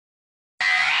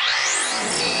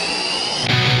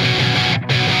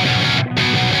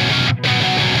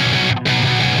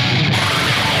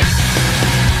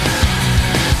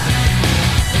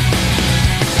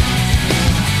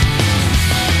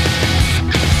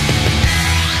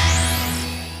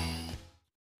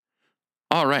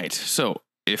All right. So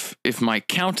if my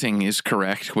counting is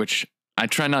correct, which I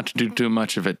try not to do too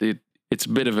much of it, it's a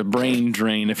bit of a brain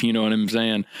drain, if you know what I'm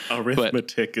saying.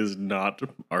 Arithmetic is not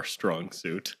our strong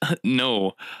suit.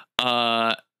 No.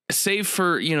 Save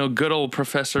for, good old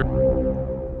Professor.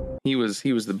 He was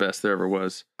the best there ever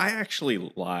was. I actually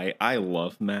lie. I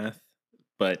love math.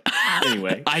 But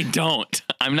anyway. I don't.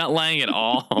 I'm not lying at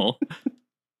all.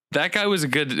 That guy was a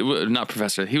good, not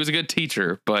professor. He was a good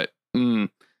teacher, but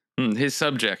his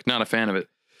subject, not a fan of it.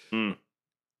 Mm.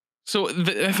 So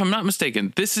if I'm not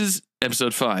mistaken, this is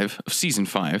episode 5 of season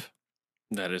 5.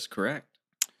 That is correct.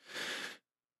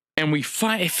 And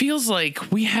it feels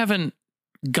like we haven't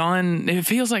gone, it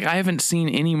feels like I haven't seen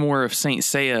any more of Saint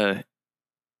Seiya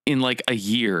in like a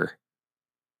year.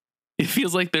 It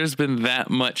feels like there's been that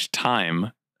much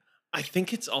time. I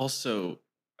think it's also,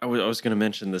 I was going to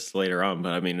mention this later on,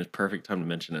 but I mean, it's perfect time to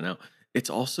mention it now. It's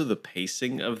also the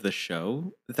pacing of the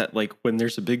show that, like, when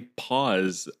there's a big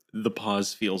pause, the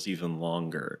pause feels even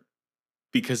longer.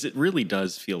 Because it really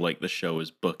does feel like the show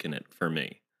is booking it for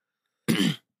me.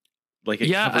 Like, it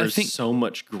covers so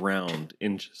much ground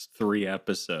in just 3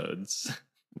 episodes.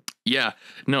 Yeah.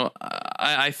 No,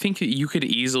 I think you could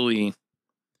easily...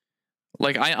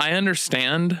 Like, I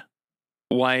understand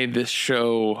why this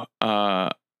show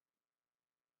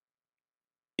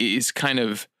is kind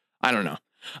of... I don't know.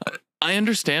 I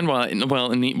understand why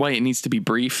it needs to be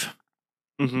brief.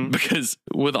 Mm-hmm. Because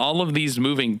with all of these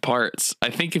moving parts,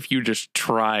 I think if you just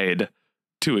tried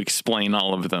to explain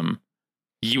all of them,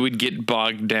 you would get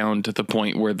bogged down to the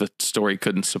point where the story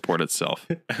couldn't support itself.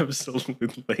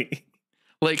 Absolutely.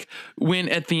 Like when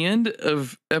at the end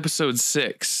of episode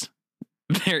 6,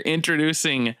 they're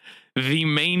introducing the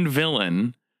main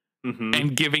villain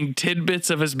and giving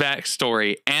tidbits of his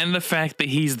backstory and the fact that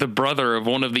he's the brother of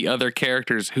one of the other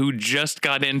characters who just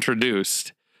got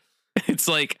introduced. It's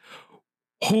like,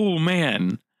 oh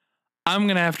man, I'm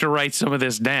going to have to write some of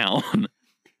this down.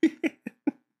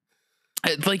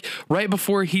 Like right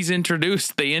before he's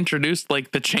introduced, they introduced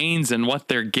like the chains and what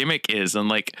their gimmick is. And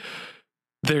like,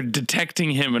 they're detecting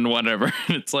him and whatever.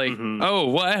 And it's like, oh,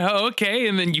 what? Oh, okay.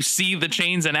 And then you see the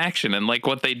chains in action and like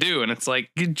what they do. And it's like,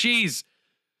 geez.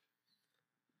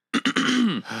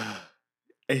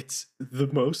 It's the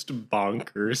most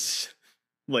bonkers.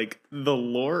 Like, the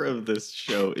lore of this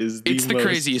show is the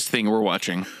craziest thing we're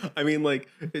watching. I mean, like,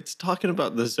 it's talking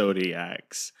about the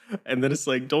Zodiacs. And then it's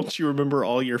like, don't you remember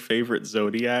all your favorite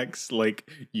Zodiacs? Like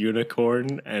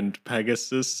Unicorn and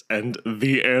Pegasus and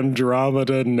the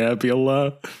Andromeda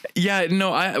Nebula? Yeah,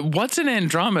 no, what's an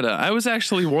Andromeda? I was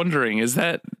actually wondering, is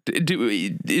that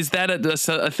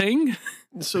a thing?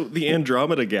 So the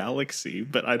Andromeda Galaxy,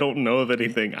 but I don't know of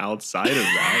anything outside of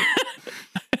that.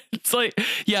 It's like,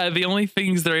 yeah, the only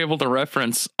things they're able to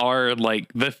reference are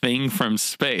like the thing from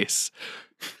space,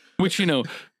 which, the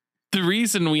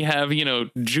reason we have,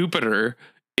 Jupiter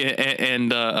and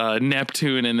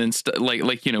Neptune and then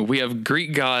we have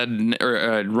Greek god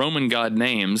or Roman god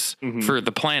names for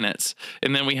the planets.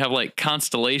 And then we have like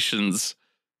constellations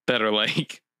that are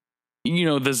like,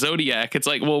 the Zodiac. It's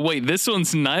like, well, wait, this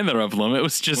one's neither of them. It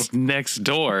was just next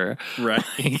door. Right.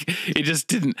 Like, it just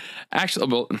didn't actually.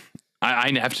 Well,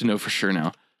 I have to know for sure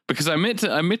now because I meant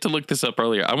to look this up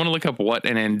earlier. I want to look up what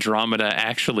an Andromeda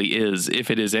actually is,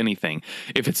 if it is anything.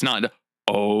 If it's not,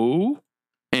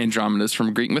 Andromeda's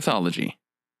from Greek mythology.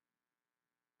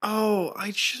 Oh, I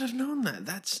should have known that.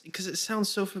 That's because it sounds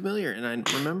so familiar, and I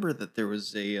remember that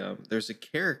there's a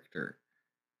character,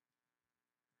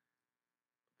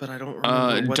 but I don't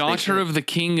remember. What daughter of the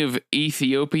king of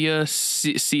Ethiopia,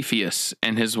 Cepheus,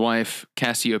 and his wife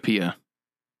Cassiopeia.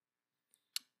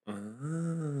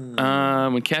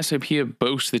 When Cassiopeia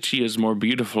boasts that she is more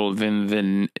beautiful than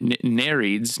the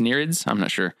Nereids, I'm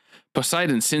not sure.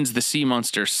 Poseidon sends the sea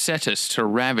monster Cetus to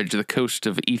ravage the coast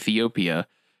of Ethiopia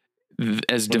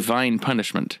as divine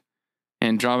punishment.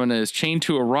 Andromeda is chained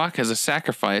to a rock as a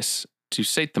sacrifice to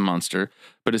sate the monster,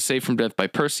 but is saved from death by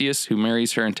Perseus, who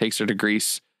marries her and takes her to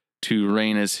Greece to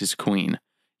reign as his queen.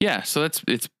 Yeah, so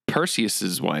it's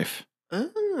Perseus's wife.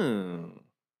 Oh.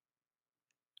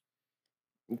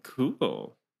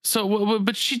 Cool. So,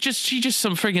 but she just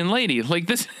some friggin' lady. Like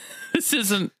this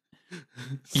isn't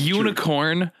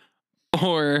Unicorn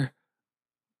or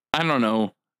I don't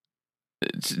know,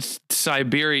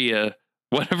 Siberia,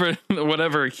 whatever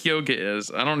Hyoga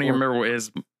is. I don't even remember what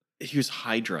his. He was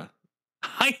Hydra.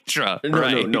 Hydra. No,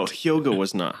 right? No. Hyoga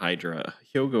was not Hydra.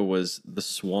 Hyoga was the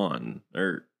swan.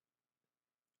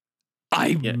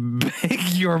 I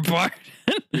beg your pardon.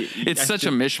 It's such a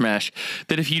mishmash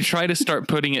that if you try to start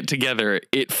putting it together,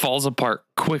 it falls apart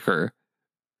quicker.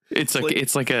 It's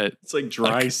like a It's like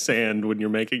dry sand when you're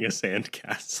making a sand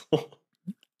castle.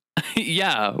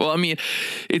 yeah. Well, I mean,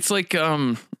 it's like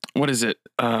what is it?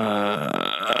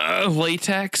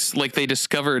 Latex, like they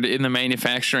discovered in the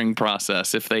manufacturing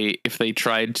process. If they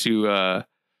tried to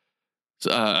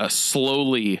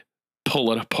slowly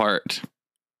pull it apart,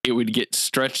 it would get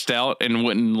stretched out and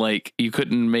wouldn't, like, you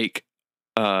couldn't make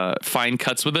fine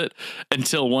cuts with it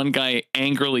until one guy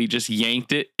angrily just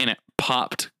yanked it and it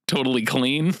popped totally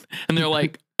clean. And they're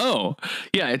like, oh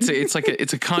yeah, it's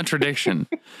a contradiction.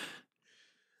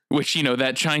 Which, you know,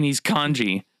 that Chinese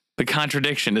kanji, the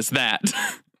contradiction is that.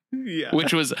 Yeah.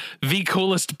 Which was the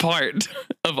coolest part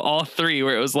of all three,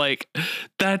 where it was like,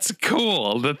 that's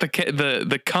cool that the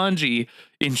kanji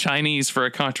in Chinese for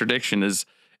a contradiction is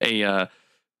a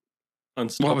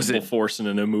unstoppable force in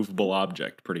an immovable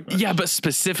object, pretty much. Yeah, but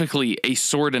specifically a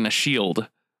sword and a shield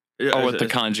are what the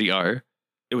kanji are.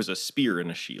 It was a spear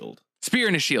and a shield. Spear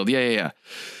and a shield. Yeah.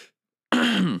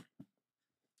 That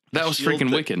was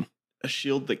freaking wicked. A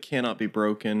shield that cannot be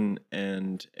broken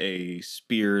and a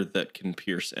spear that can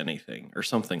pierce anything or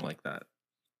something like that.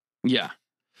 Yeah.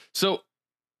 So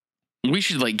we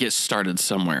should like get started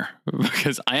somewhere,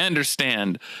 because I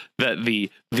understand that the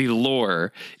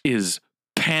lore is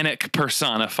panic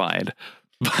personified,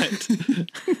 but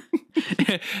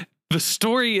the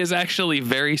story is actually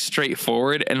very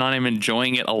straightforward and I'm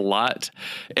enjoying it a lot.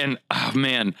 And oh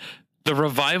man, the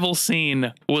revival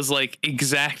scene was like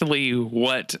exactly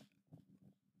what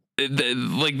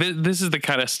this is the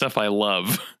kind of stuff I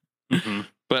love. Mm-hmm.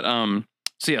 But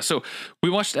so we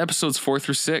watched episodes 4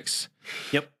 through 6.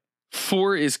 Yep.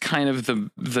 4 is kind of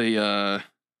the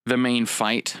main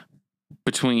fight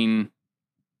between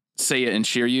Seiya and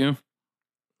Shiryu.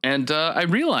 And I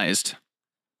realized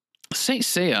Saint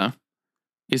Seiya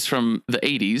is from the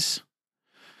 80s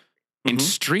and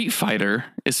Street Fighter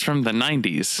is from the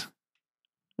 90s.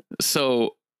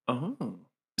 So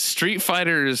Street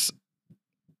Fighter's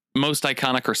most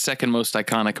iconic or second most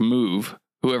iconic move,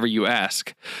 whoever you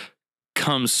ask,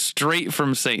 comes straight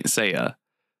from Saint Seiya,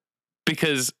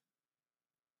 because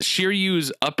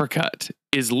Shiryu's uppercut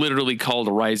is literally called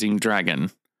Rising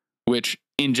Dragon, which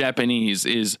in Japanese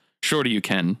is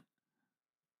Shoryuken.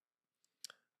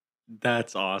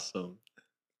 That's awesome.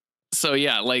 So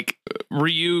yeah, like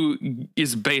Ryu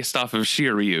is based off of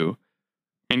Shiryu,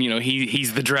 and you know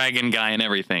he's the dragon guy and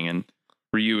everything, and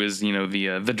Ryu is, you know,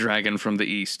 the dragon from the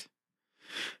east.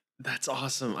 That's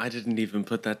awesome. I didn't even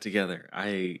put that together.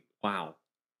 Wow.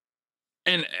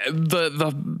 And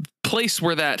the place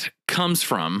where that comes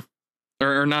from,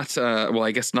 or not, well,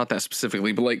 I guess not that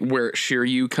specifically, but like where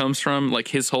Shiryu comes from, like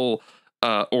his whole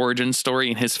origin story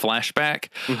and his flashback.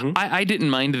 I didn't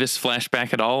mind this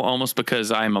flashback at all, almost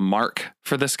because I'm a mark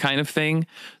for this kind of thing.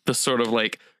 The sort of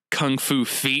like kung fu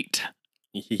feat.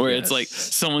 Where it's like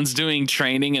someone's doing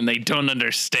training and they don't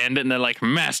understand it and they're like,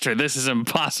 master, this is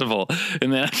impossible.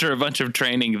 And then after a bunch of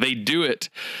training, they do it.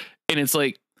 And it's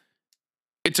like,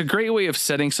 it's a great way of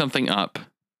setting something up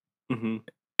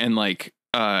and like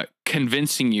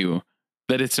convincing you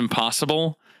that it's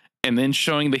impossible, and then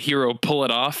showing the hero pull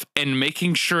it off and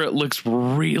making sure it looks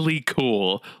really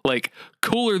cool, like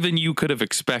cooler than you could have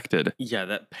expected. Yeah,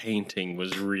 that painting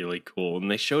was really cool. And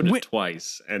they showed it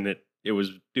twice, and it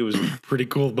was pretty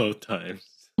cool both times.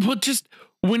 Well, just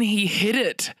when he hit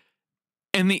it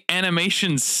and the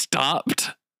animation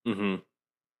stopped and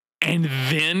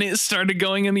then it started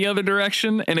going in the other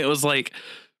direction, and it was like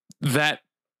that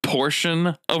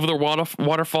portion of the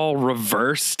waterfall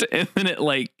reversed, and then it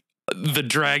like the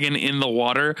dragon in the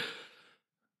water.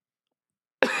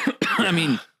 I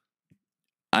mean,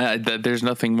 there's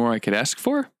nothing more I could ask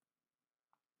for.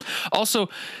 Also,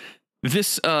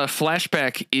 this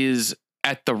flashback is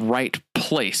at the right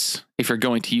place if you're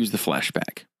going to use the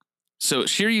flashback. So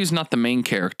Shiryu's not the main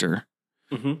character.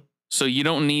 So you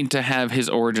don't need to have his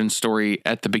origin story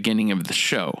at the beginning of the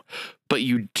show. But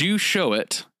you do show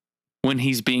it when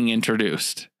he's being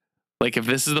introduced. Like if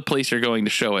this is the place you're going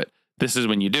to show it, this is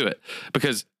when you do it.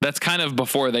 Because that's kind of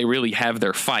before they really have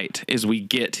their fight, is we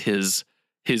get his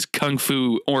kung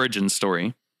fu origin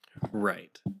story.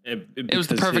 Right. It was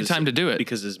the perfect time to do it.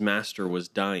 Because his master was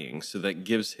dying. So that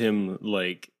gives him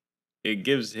a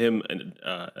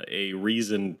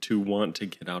reason to want to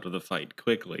get out of the fight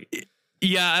quickly.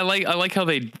 Yeah, I like how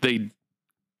they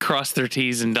cross their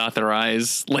T's and dot their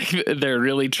I's. Like they're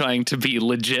really trying to be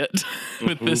legit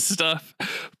with this stuff.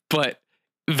 But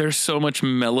there's so much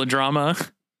melodrama.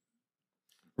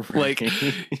 Like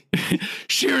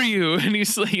Shiryu, and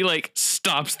he like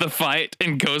stops the fight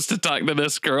and goes to talk to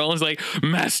this girl. He's like,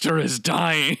 master is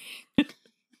dying.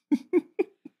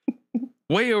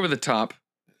 Way over the top,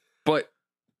 but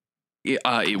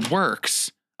it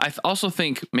works. Also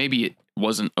think maybe it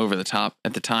wasn't over the top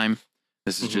at the time.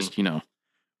 This is just,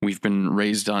 we've been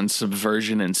raised on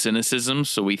subversion and cynicism,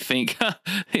 so we think,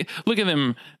 hey, look at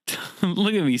them,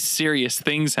 look at these serious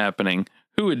things happening.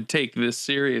 Who would take this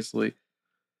seriously?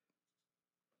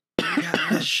 Yeah,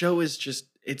 the show is just,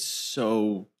 it's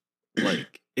so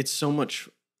much.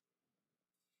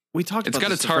 We talked It's about got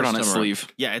this its the heart first on its time around. sleeve.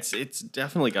 Yeah, it's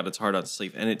definitely got its heart on its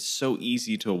sleeve, and it's so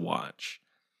easy to watch.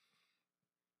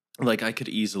 Like, I could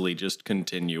easily just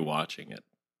continue watching it.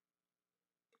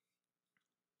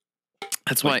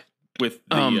 That's Like, why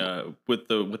with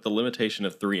the limitation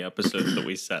of 3 episodes that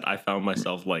we set, I found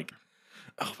myself like,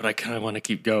 oh, but I kind of want to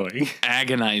keep going.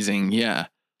 agonizing. Yeah.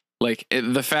 Like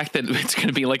the fact that it's going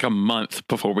to be like a month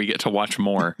before we get to watch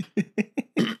more.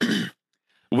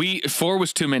 4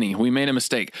 was too many. We made a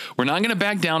mistake. We're not going to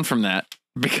back down from that,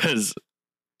 because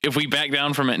if we back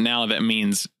down from it now, that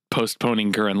means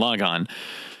postponing Gurren Lagann.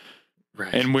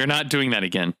 Right. And we're not doing that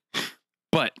again.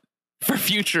 But for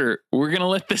future, we're going to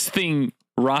let this thing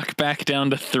rock back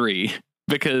down to 3,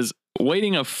 because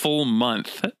waiting a full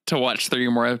month to watch 3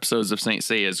 more episodes of Saint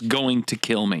Seiya is going to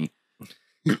kill me.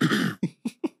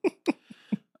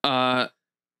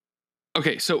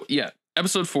 Okay, so yeah,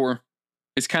 episode 4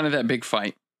 is kind of that big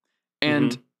fight.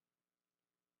 And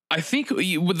I think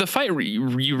with the fight,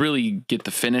 you really get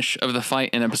the finish of the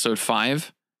fight in episode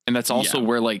 5. And that's also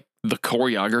where like the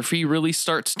choreography really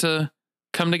starts to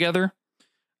come together.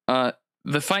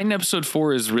 The fight in episode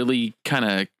 4 is really kind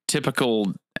of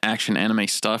typical action anime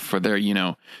stuff, where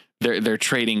they're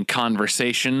trading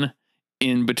conversation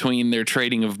in between their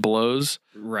trading of blows.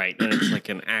 Right. And it's like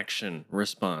an action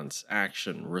response.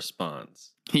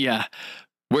 Yeah.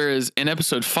 Whereas in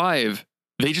episode 5,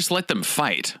 they just let them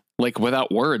fight, like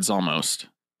without words almost.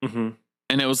 And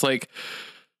it was like,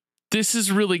 this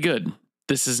is really good.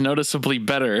 This is noticeably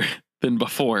better than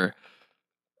before.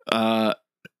 But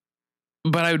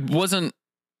I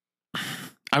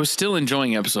was still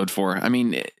enjoying episode 4. I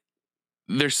mean,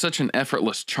 there's such an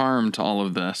effortless charm to all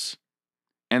of this.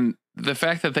 And the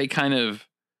fact that they kind of,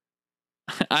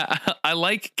 I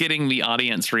like getting the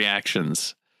audience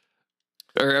reactions.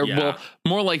 Well,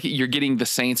 more like you're getting the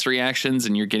Saints reactions,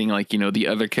 and you're getting like, the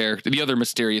other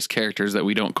mysterious characters that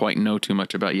we don't quite know too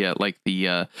much about yet, like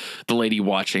the lady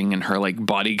watching and her like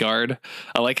bodyguard.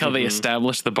 I like how they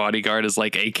establish the bodyguard as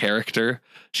like a character.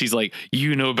 She's like,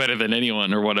 you know better than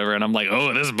anyone or whatever. And I'm like,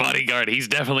 oh, this bodyguard, he's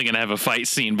definitely going to have a fight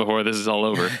scene before this is all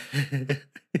over.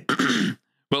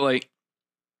 But like,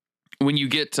 when you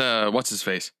get, what's his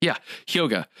face? Yeah,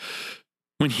 Hyoga.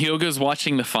 When Hyoga's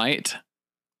watching the fight,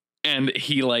 and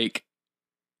he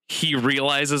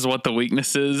realizes what the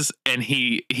weakness is, and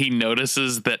he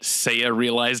notices that Seiya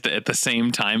realized it at the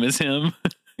same time as him.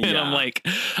 And I'm like,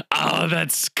 oh,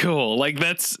 that's cool. Like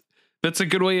that's a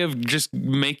good way of just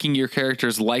making your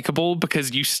characters likable,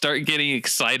 because you start getting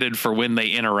excited for when they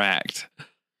interact.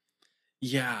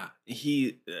 Yeah.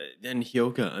 And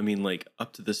Hyoga, I mean, like,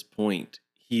 up to this point,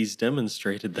 he's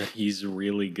demonstrated that he's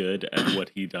really good at what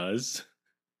he does.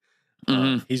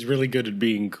 He's really good at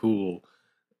being cool.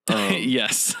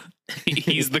 Yes,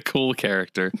 he's the cool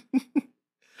character.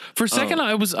 For a second,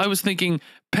 I was thinking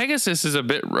Pegasus is a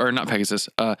bit, or not Pegasus.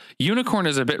 Unicorn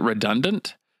is a bit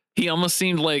redundant. He almost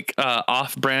seemed like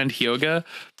off-brand Hyoga,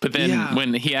 but then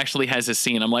when he actually has his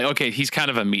scene, I'm like, okay, he's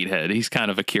kind of a meathead. He's kind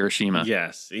of a Kirishima.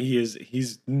 Yes, he is.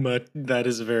 That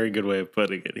is a very good way of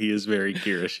putting it. He is very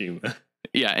Kirishima.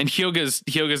 Yeah, and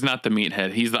Hyoga's not the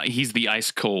meathead. He's the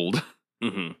ice cold.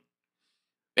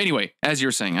 Anyway, as you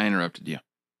were saying, I interrupted you.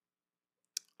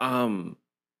 You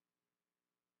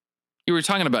were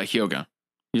talking about Hyoga.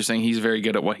 You're saying he's very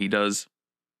good at what he does.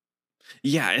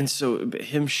 Yeah, and so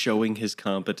him showing his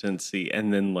competency,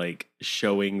 and then like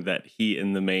showing that he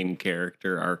and the main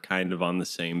character are kind of on the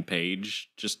same page,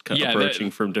 just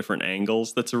approaching from different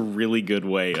angles. That's a really good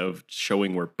way of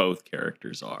showing where both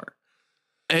characters are.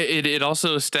 It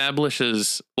also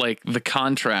establishes like the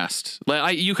contrast.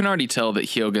 Like you can already tell that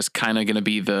Hyoga's kind of going to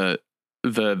be the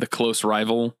close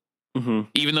rival,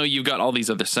 even though you've got all these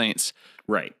other Saints,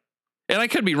 right? And I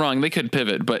could be wrong; they could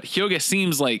pivot, but Hyoga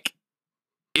seems like,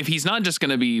 if he's not just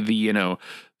going to be the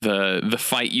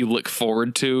fight you look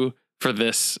forward to for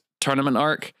this tournament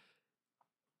arc,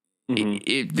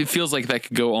 it feels like that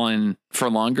could go on for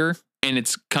longer, and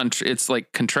it's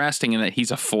like contrasting in that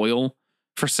he's a foil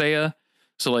for Seiya.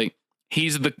 So like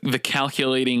he's the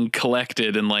calculating,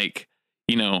 collected, and like,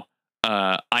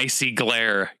 icy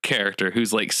glare character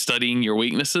who's like studying your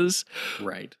weaknesses.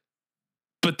 Right.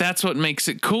 But that's what makes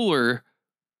it cooler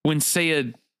when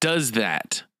Seiya does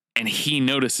that and he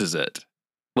notices it.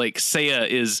 Like Seiya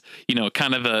is,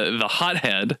 kind of the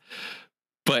hothead,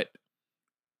 but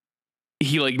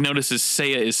he like notices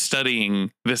Seiya is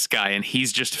studying this guy and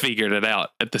he's just figured it out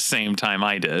at the same time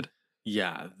I did.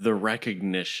 Yeah, the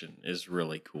recognition is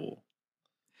really cool.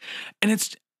 And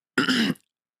it's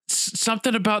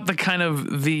something about the kind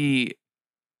of the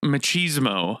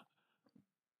machismo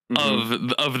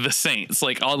of the Saints,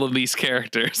 like all of these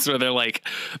characters where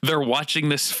they're watching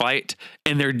this fight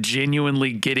and they're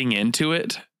genuinely getting into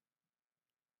it.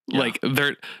 Yeah. Like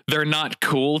they're not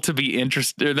cool to be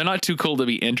interested. They're not too cool to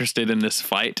be interested in this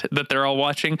fight that they're all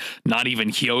watching. Not even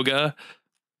Hyoga.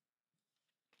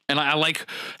 And I like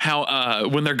how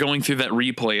when they're going through that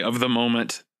replay of the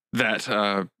moment that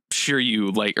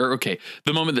Shiryu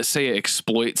the moment that Seiya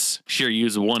exploits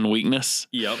Shiryu's one weakness.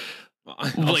 Yep.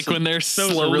 Like when they're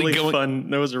slowly going.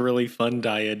 That was a really fun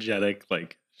diegetic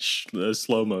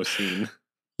slow-mo scene.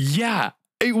 Yeah.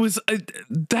 It was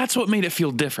that's what made it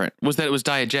feel different, was that it was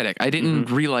diegetic. I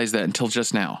didn't realize that until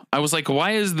just now. I was like,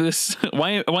 why is this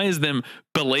why is them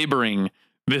belaboring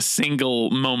this single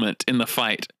moment in the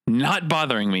fight not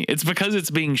bothering me? It's because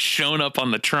it's being shown up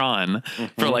on the Tron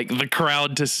for like the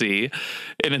crowd to see,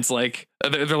 and it's like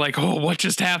they're like, oh, what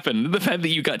just happened? The fact that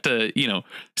you got to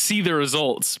see the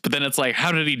results, but then it's like,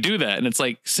 how did he do that? And it's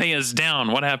like, Seiya's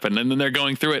down, what happened? And then they're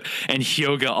going through it, and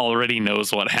Hyoga already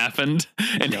knows what happened,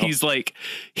 and he's like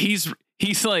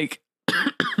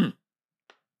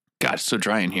God, it's so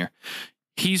dry in here.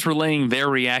 He's relaying their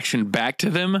reaction back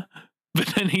to them. But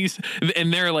then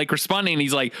they're like responding, and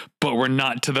he's like, but we're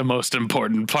not to the most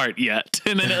important part yet.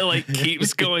 And then it like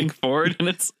keeps going forward. And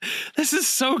this is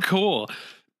so cool.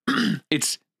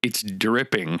 It's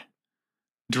dripping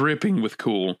with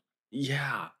cool.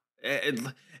 Yeah.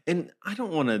 And I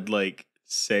don't want to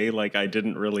say I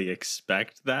didn't really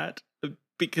expect that,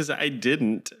 because I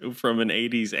didn't from an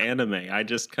 80s anime. I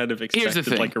just kind of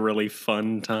expected a really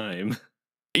fun time.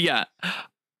 Yeah.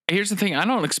 Here's the thing. I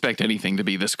don't expect anything to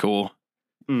be this cool.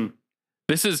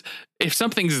 This is, if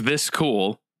something's this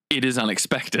cool, it is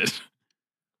unexpected.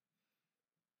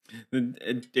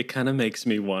 It kind of makes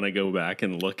me want to go back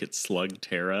and look at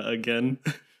Slugterra again.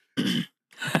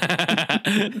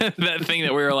 That thing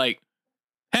that we were like,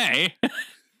 hey,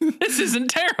 this isn't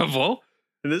terrible.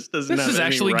 This is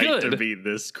actually right good to be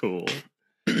this cool.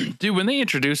 Dude, when they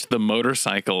introduced the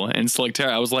motorcycle in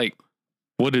Slugterra, I was like,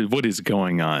 what is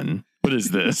going on? What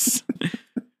is this?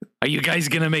 Are you guys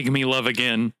gonna make me love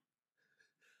again?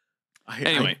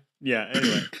 Anyway.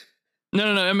 No.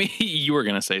 I mean, you were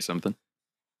gonna say something.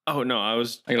 Oh no, I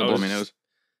gotta blow my nose.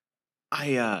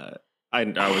 I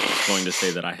was just going to say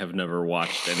that I have never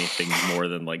watched anything more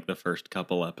than the first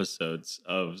couple episodes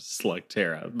of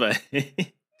Slugterra,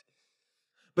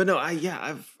 but no,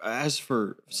 as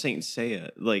for Saint Seiya,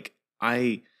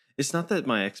 it's not that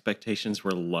my expectations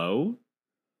were low.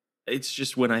 It's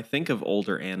just when I think of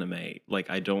older anime,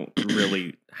 I don't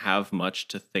really have much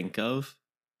to think of.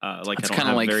 It's kind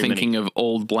of like thinking of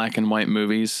old black and white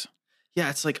movies.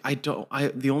 Yeah, it's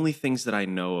the only things that I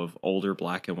know of older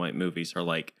black and white movies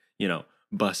are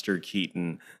Buster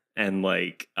Keaton and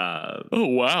oh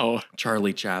wow,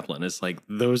 Charlie Chaplin. It's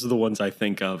those are the ones I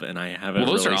think of, and I haven't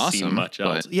seen much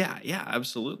else. Yeah,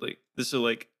 absolutely. This is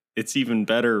it's even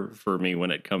better for me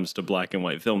when it comes to black and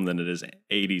white film than it is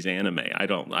 80s anime. I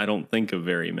don't think of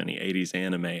very many 80s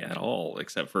anime at all,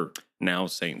 except for now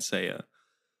Saint Seiya.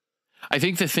 I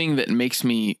think the thing that makes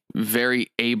me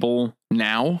very able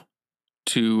now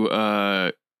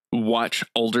to watch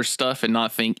older stuff and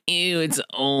not think, ew, it's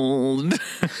old.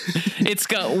 It's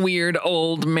got weird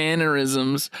old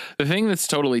mannerisms. The thing that's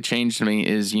totally changed me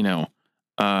is,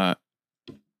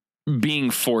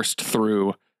 being forced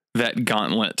through that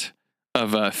gauntlet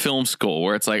of film school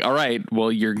where it's like, all right,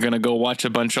 well, you're going to go watch a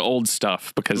bunch of old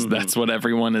stuff because that's what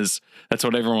everyone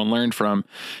learned from.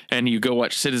 And you go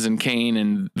watch Citizen Kane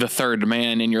and The Third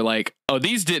Man, and you're like, oh,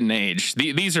 these didn't age.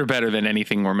 These are better than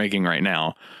anything we're making right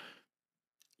now.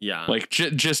 Yeah.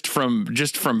 Just from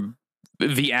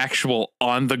the actual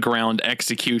on the ground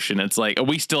execution. It's like,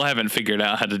 we still haven't figured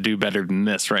out how to do better than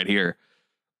this right here.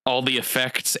 All the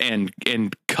effects and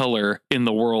color in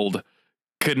the world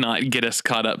could not get us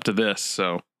caught up to this.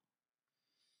 So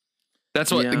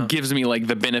that's what gives me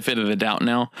the benefit of the doubt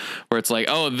now, where it's like,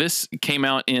 oh, this came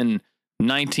out in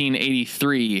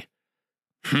 1983.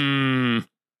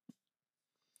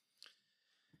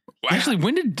 Actually,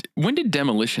 when did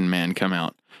Demolition Man come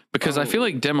out? Because I feel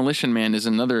like Demolition Man is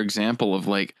another example of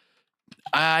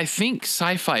I think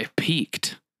sci-fi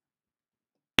peaked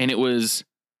and it was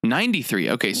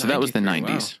 93. Okay, so that was the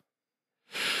 90s.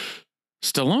 Wow.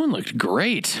 Stallone looked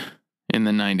great in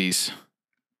the 90s.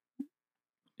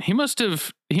 He must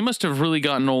have really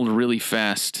gotten old really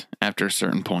fast after a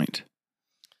certain point.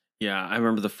 Yeah, I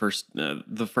remember the first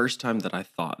time that I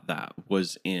thought that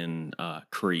was in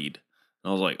Creed.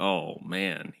 I was like, oh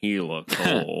man, he looks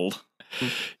old.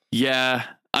 Yeah.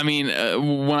 I mean,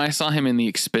 when I saw him in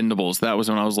the Expendables, that was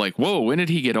when I was like, whoa, when did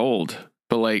he get old?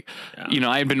 But like, Yeah.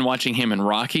 I had been watching him in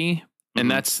Rocky, and Mhm.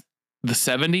 that's the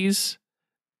 70s.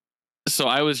 So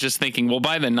I was just thinking, well,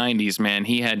 by the 90s, man,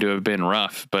 he had to have been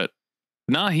rough. But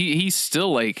no, he's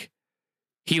still like,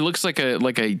 he looks like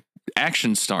a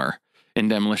action star in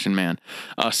Demolition Man.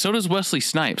 So does Wesley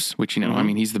Snipes, which, I Mhm.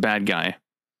 mean, he's the bad guy.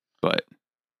 But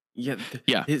Yeah,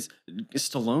 Yeah. his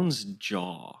Stallone's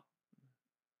jaw,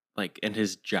 like, and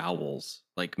his jowls,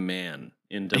 like, man,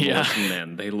 in Yeah. Demolition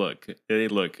Man, they look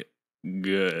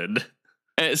good.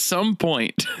 at some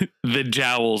point, the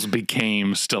jowls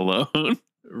became Stallone.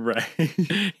 Right.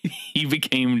 He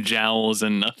became jowls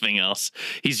and nothing else.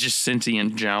 He's just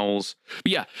sentient jowls.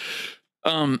 But yeah.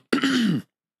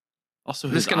 Also,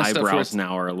 This his kind of stuff where eyebrows it's-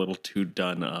 now are a little too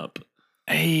done up.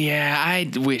 Yeah, I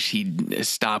wish he'd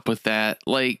stop with that.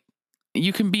 Like,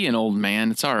 you can be an old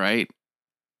man. It's all right.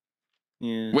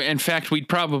 Yeah. In fact, we'd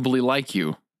probably like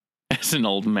you as an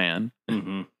old man.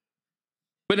 Mm-hmm.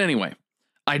 But anyway,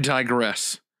 I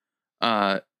digress.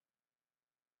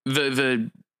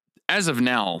 The as of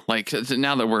now, like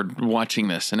now that we're watching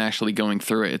this and actually going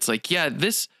through it, it's like, yeah,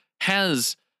 this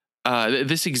has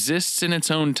this exists in its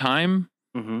own time,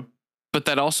 Mm-hmm. but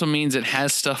that also means it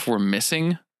has stuff we're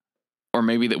missing, or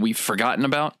maybe that we've forgotten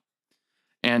about.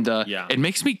 And Yeah. it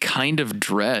makes me kind of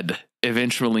dread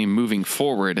eventually moving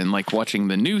forward and like watching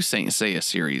the new Saint Seiya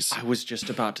series. I was just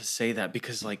about to say that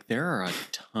because, like, there are a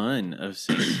ton of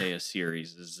Saint Seiya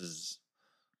series.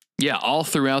 Yeah, all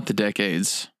throughout the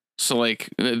decades. So like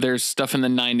there's stuff in the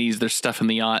 90s, there's stuff in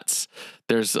the aughts,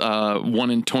 there's one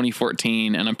in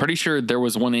 2014, and I'm pretty sure there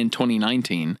was one in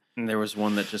 2019. And there was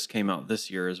one that just came out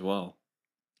this year as well.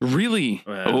 Really?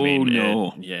 I mean,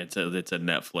 no. it's a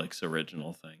Netflix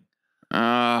original thing.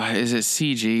 Is it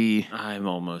CG? I'm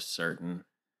almost certain.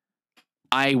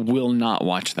 I will not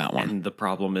watch that one. And the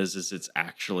problem is it's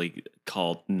actually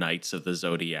called Knights of the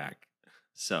Zodiac.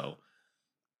 So,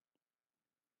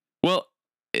 Well,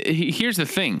 here's the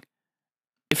thing.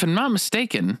 If I'm not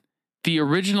mistaken, the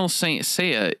original Saint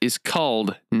Seiya is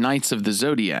called Knights of the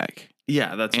Zodiac.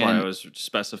 yeah, that's why And- I was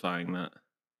specifying that.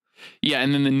 Yeah,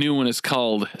 and then the new one is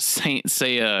called Saint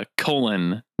Seiya :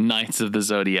 Knights of the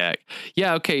Zodiac.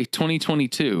 Yeah, okay,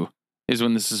 2022 is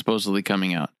when this is supposedly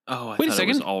coming out. Oh, I Wait a thought it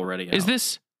was second. already out. Is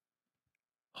this?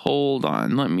 Hold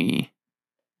on, let me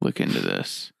look into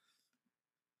this.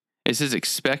 It says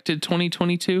expected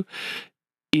 2022.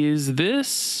 Is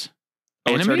this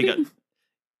Oh, animated?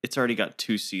 it's already got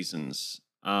 2 seasons.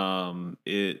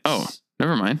 It's Oh.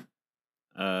 Never mind.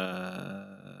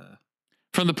 uh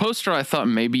From the poster, I thought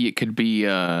maybe it could be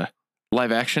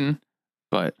live action,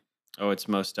 but it's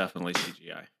most definitely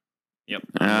CGI. Yep,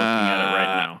 I'm looking at it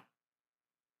right now.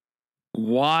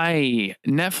 why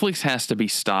Netflix has to be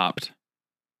stopped?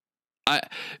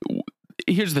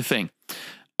 Here's the thing.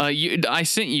 I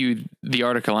sent you the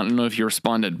article. I don't know if you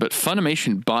responded, but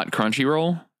Funimation bought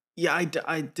Crunchyroll. Yeah,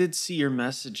 I did see your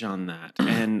message on that,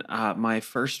 and my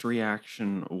first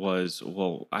reaction was,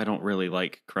 well, I don't really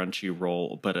like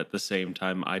Crunchyroll, but at the same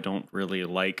time, I don't really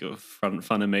like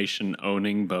Funimation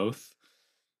owning both.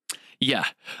 Yeah.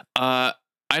 I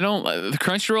don't.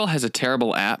 Crunchyroll has a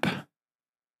terrible app.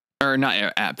 Or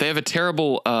not app. They have a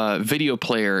terrible video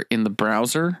player in the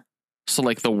browser. So,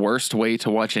 like, the worst way to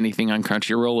watch anything on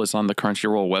Crunchyroll is on the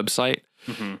Crunchyroll website.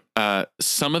 Mm-hmm.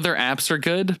 Some of their apps are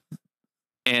good,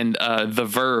 and the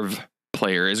Verve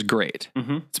player is great.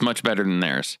 Mm-hmm. It's much better than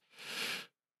theirs.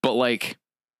 But like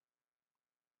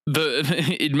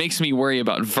it makes me worry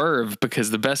about Verve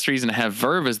because the best reason to have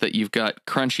Verve is that you've got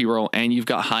Crunchyroll and you've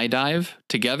got High Dive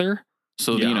together.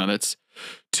 So Yeah. that's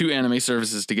 2 anime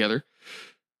services together.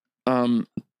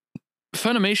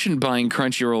 Funimation buying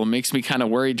Crunchyroll makes me kind of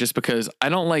worried just because I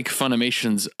don't like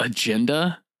Funimation's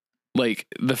agenda. Like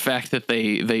the fact that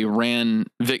they ran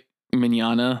Vic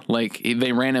Mignogna, like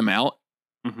they ran him out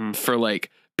Mm-hmm. for like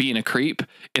being a creep,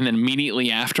 and then immediately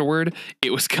afterward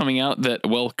it was coming out that,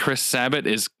 well, Chris Sabat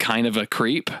is kind of a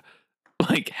creep,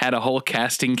 like had a whole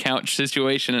casting couch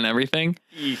situation and everything.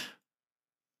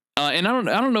 And I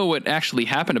don't know what actually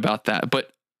happened about that,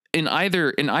 but in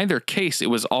either case it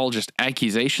was all just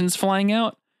accusations flying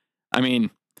out. I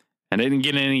mean, I didn't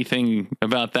get anything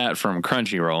about that from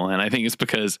Crunchyroll, and I think it's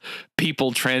because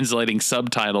people translating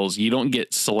subtitles, you don't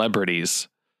get celebrities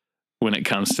when it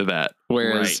comes to that.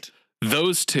 Whereas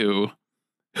those two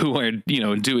who are,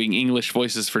 doing English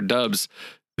voices for dubs,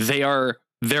 they are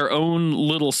their own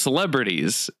little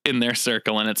celebrities in their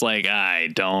circle, and it's like I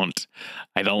don't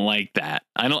like that.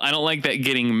 I don't like that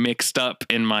getting mixed up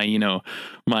in my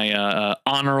my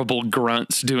honorable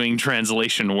grunts doing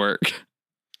translation work.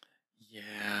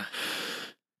 Yeah.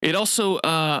 It also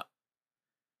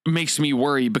makes me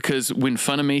worry because when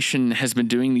Funimation has been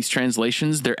doing these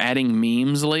translations, they're adding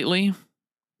memes lately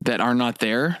that are not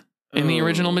there in the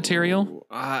original material.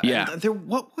 Yeah.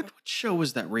 What show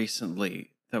was that recently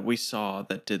that we saw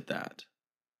that did that?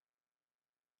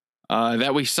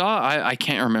 That we saw, I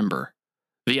can't remember.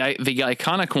 The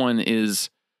iconic one is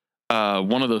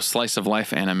one of those slice of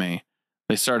life anime.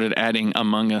 They started adding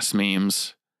Among Us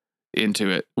memes into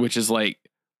it, which is like,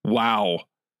 wow.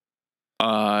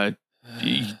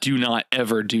 Do not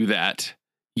ever do that.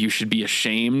 You should be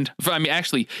ashamed. I mean,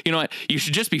 actually, you know what? You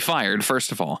should just be fired,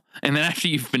 first of all. And then after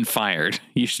you've been fired,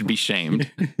 you should be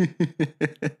shamed.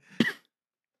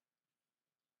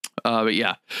 But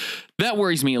yeah, that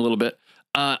worries me a little bit.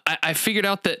 I figured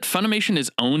out that Funimation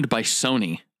is owned by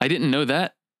Sony. I didn't know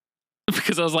that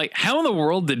because I was like, how in the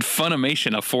world did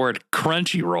Funimation afford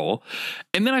Crunchyroll?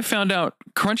 And then I found out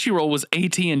Crunchyroll was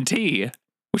AT&T,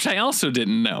 which I also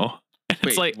didn't know. And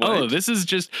it's like, what? Oh, this is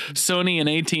just Sony and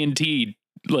AT&T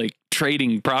like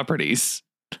trading properties.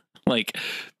 Like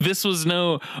this was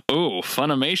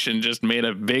Funimation just made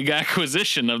a big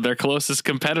acquisition of their closest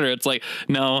competitor. It's like,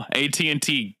 no,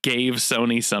 AT&T gave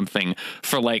Sony something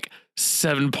for like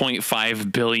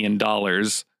 $7.5 billion.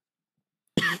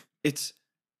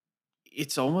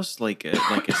 It's almost like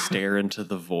a stare into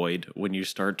the void when you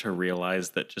start to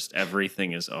realize that just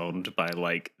everything is owned by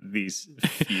like these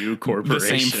few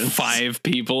corporations. The same 5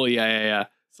 people. Yeah.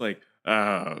 It's like,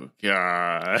 oh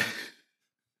God.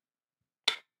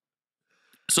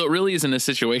 So it really isn't a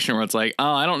situation where it's like,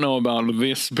 oh, I don't know about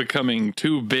this becoming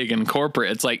too big and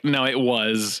corporate. It's like, no, it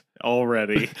was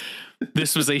already.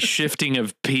 This was a shifting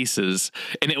of pieces.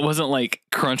 And it wasn't like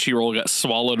Crunchyroll got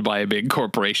swallowed by a big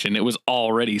corporation. It was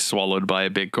already swallowed by a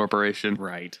big corporation.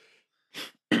 Right.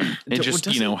 It just,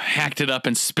 hacked it up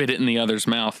and spit it in the other's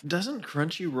mouth. Doesn't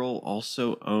Crunchyroll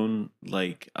also own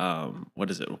like, what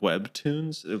is it?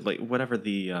 Webtoons? Like whatever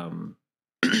the,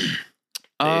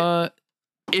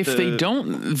 if they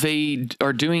don't, they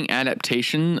are doing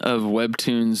adaptation of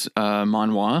Webtoons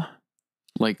manhwa,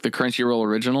 like the Crunchyroll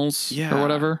originals or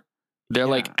whatever. They're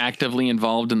like actively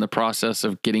involved in the process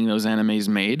of getting those animes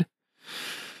made.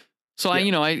 So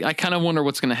I kind of wonder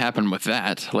what's going to happen with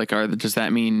that. Like, does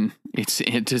that mean is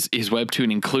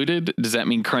Webtoon included? Does that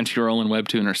mean Crunchyroll and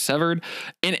Webtoon are severed?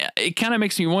 And it kind of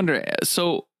makes me wonder.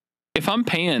 So if I'm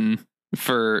paying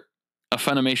for a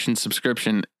Funimation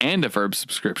subscription and a Verve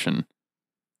subscription,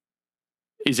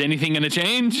 is anything going to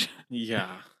change? Yeah.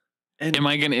 And am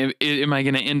I going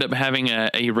to end up having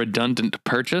a redundant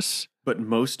purchase? But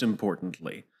most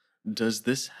importantly, does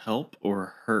this help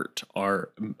or hurt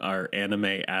our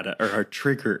anime or our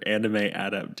trigger anime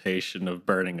adaptation of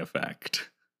Burning Effect?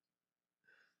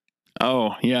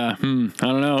 Oh yeah, I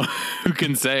don't know. Who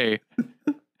can say?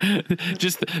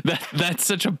 Just that's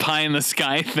such a pie in the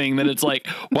sky thing that it's like,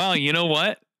 wow, you know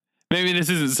what? Maybe this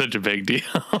isn't such a big deal.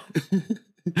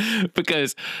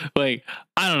 Because, like,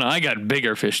 I don't know, I got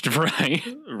bigger fish to fry.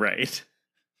 Right.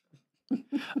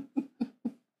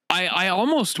 I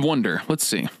almost wonder, let's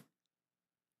see.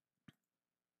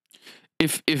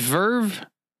 If Verve,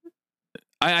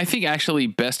 I think actually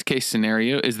best case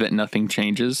scenario is that nothing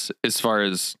changes as far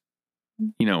as,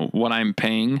 what I'm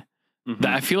paying. Mm-hmm.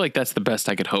 I feel like that's the best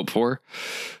I could hope for.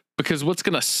 Because what's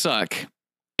going to suck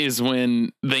is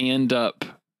when they end up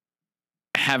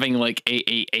having like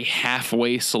a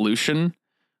halfway solution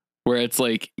where it's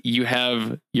like you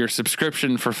have your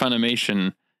subscription for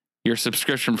Funimation, your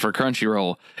subscription for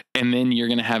Crunchyroll, and then you're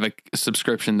going to have a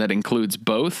subscription that includes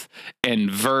both,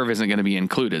 and Verve isn't going to be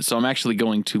included. So I'm actually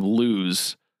going to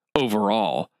lose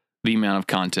overall the amount of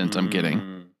content I'm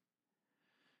getting.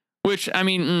 Which, I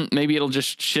mean, maybe it'll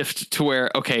just shift to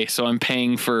where, okay, so I'm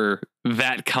paying for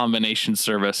that combination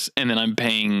service, and then I'm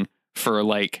paying for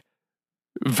like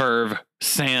Verve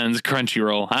sans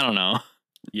Crunchyroll. I don't know.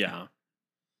 Yeah.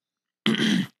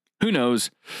 Who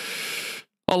knows?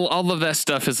 All of that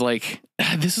stuff is like,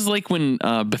 this is like when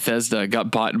Bethesda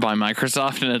got bought by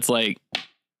Microsoft, and it's like,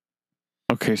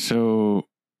 okay, so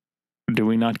do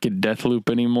we not get Deathloop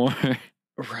anymore?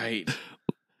 Right.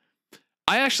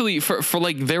 I actually, for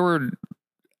like, there were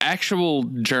actual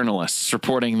journalists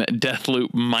reporting that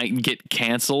Deathloop might get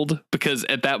canceled because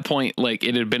at that point, like,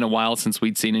 it had been a while since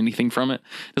we'd seen anything from it.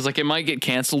 It's like, it might get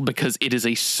canceled because it is a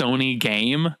Sony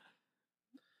game.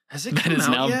 Has it come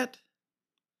out yet?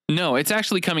 No, it's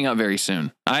actually coming out very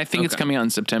soon. I think it's coming out in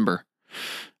September.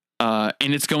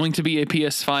 And it's going to be a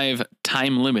PS5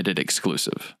 time limited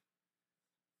exclusive.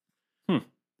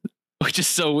 Which is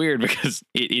so weird because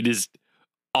it is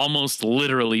almost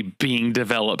literally being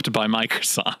developed by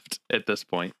Microsoft at this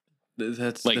point.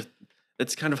 That's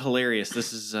kind of hilarious.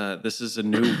 This is a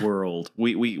new world.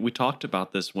 We talked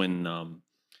about this when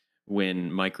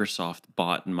Microsoft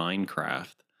bought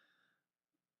Minecraft.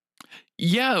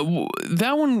 Yeah,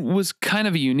 that one was kind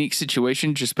of a unique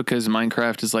situation just because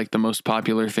Minecraft is like the most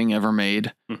popular thing ever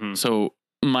made. Mm-hmm. So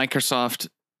Microsoft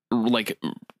like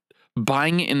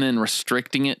buying it and then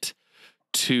restricting it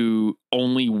to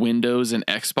only Windows and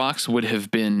Xbox would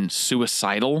have been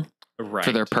suicidal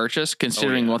for their purchase,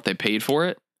 considering what they paid for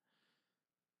it.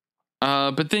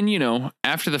 But then,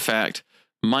 after the fact,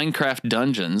 Minecraft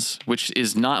Dungeons, which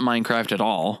is not Minecraft at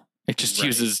all, it just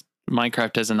uses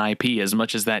Minecraft as an IP as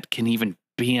much as that can even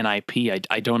be an IP.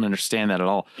 I don't understand that at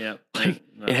all. Yeah. Like,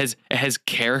 it has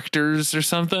characters or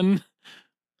something.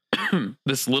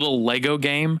 This little Lego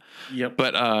game. Yep.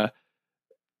 But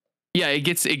yeah, it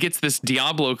gets this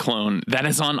Diablo clone that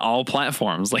is on all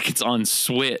platforms. Like it's on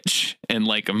Switch and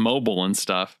like mobile and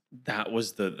stuff. That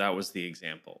was the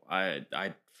example.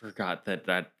 I forgot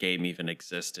that game even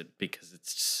existed because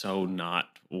it's so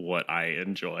not what I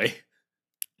enjoy.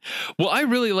 Well, I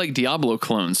really like Diablo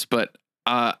clones, but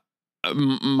I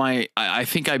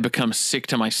think I become sick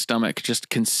to my stomach just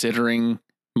considering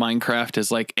Minecraft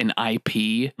as like an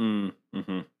IP.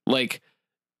 Mm-hmm. Like,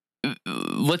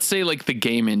 let's say like the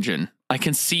game engine. I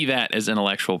can see that as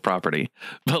intellectual property,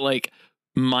 but like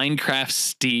Minecraft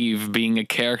Steve being a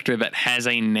character that has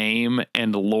a name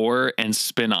and lore and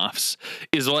spin-offs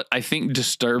is what I think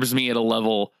disturbs me at a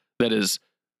level that is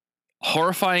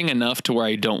horrifying enough to where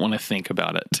I don't want to think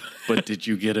about it. But did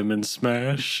you get him in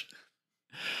Smash?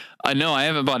 I know I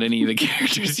haven't bought any of the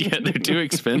characters yet. They're too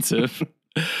expensive.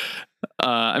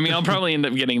 I mean, I'll probably end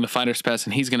up getting the Fighter's Pass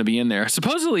and he's going to be in there.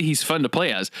 Supposedly he's fun to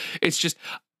play as. It's just,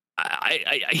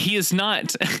 he is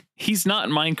not, he's not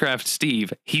Minecraft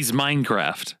Steve. He's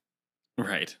Minecraft.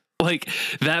 Right. Like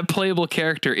that playable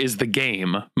character is the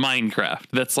game Minecraft.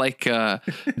 That's like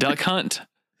Duck Hunt.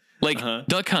 Like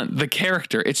Duck Hunt, the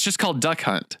character, it's just called Duck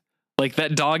Hunt. Like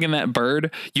that dog and that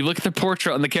bird, you look at the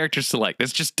portrait on the character select.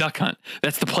 It's just Duck Hunt.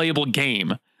 That's the playable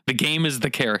game. The game is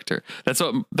the character. That's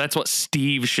what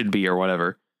Steve should be or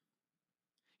whatever.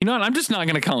 You know what? I'm just not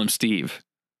going to call him Steve.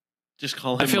 Just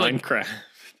call him Minecraft.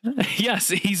 Yes,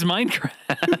 he's Minecraft.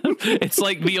 It's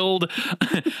like the old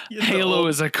Halo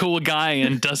is a cool guy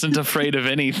and doesn't afraid of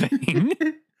anything.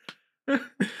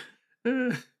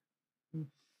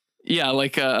 Yeah,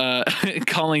 like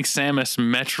calling Samus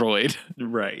Metroid.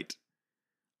 Right.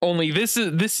 Only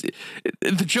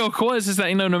the joke is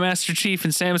that no Master Chief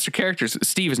and Samus are characters.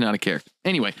 Steve is not a character.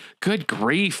 Anyway, good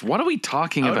grief. What are we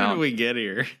talking about? How did we get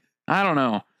here? I don't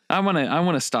know. I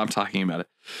want to stop talking about it.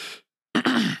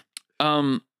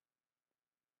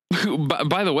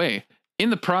 By the way,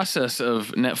 in the process of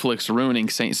Netflix ruining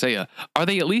Saint Seiya, are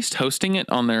they at least hosting it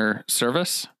on their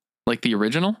service like the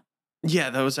original? Yeah,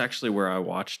 that was actually where I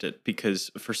watched it because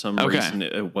for some reason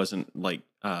it wasn't like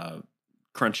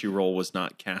Crunchyroll was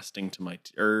not casting to my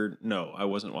no, I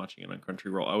wasn't watching it on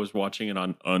Crunchyroll. I was watching it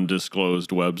on undisclosed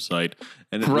website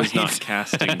and it was not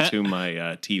casting to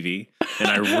my TV, and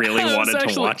I really wanted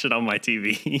to watch it on my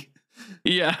TV.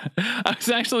 Yeah, I was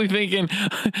actually thinking,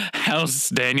 how's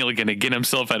Daniel going to get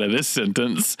himself out of this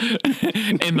sentence?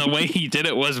 And the way he did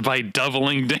it was by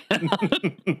doubling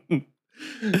down.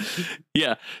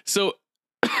 Yeah, so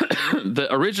the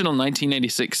original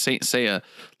 1996 Saint Seiya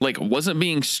like wasn't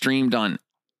being streamed on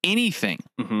anything,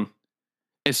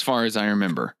 as far as I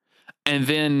remember. And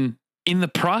then in the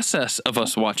process of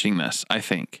us watching this, I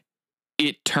think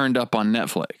it turned up on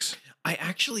Netflix. I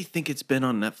actually think it's been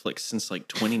on Netflix since like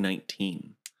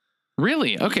 2019.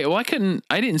 Really? Okay. Well, I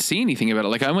didn't see anything about it.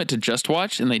 Like I went to Just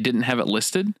Watch and they didn't have it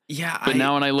listed. Yeah. But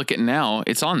now when I look at now,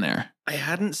 it's on there. I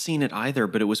hadn't seen it either,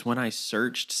 but it was when I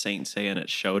searched Saint Seiya and it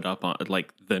showed up on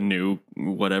like the new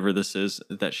whatever this is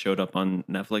that showed up on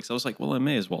Netflix. I was like, well, I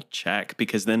may as well check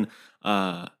because then,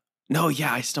 I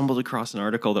stumbled across an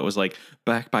article that was like,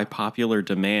 back by popular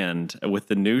demand with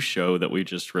the new show that we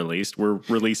just released. We're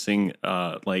releasing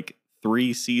like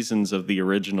 3 seasons of the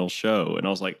original show. And I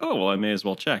was like, oh, well, I may as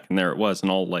well check. And there it was.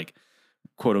 And all like,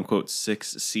 quote unquote,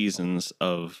 6 seasons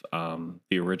of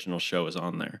the original show is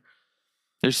on there.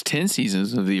 There's 10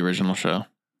 seasons of the original show.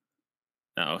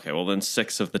 Oh, okay. Well, then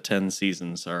 6 of the 10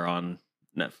 seasons are on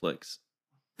Netflix.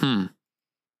 I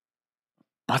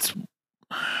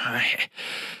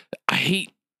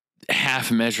hate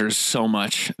half measures so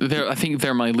much. I think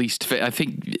they're my least. I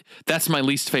think that's my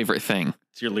least favorite thing.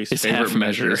 It's your least favorite half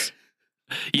measures.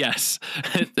 Yes.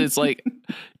 It's like,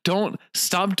 don't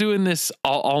stop doing this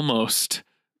almost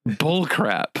bull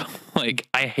crap. Like,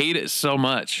 I hate it so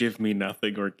much. Give me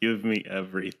nothing or give me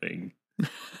everything.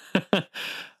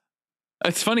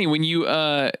 It's funny when you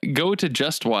go to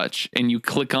Just Watch and you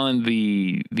click on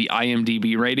the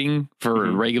IMDb rating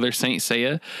for regular Saint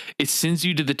Seiya, it sends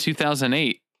you to the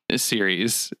 2008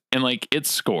 series and like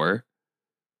its score.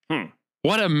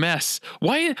 What a mess.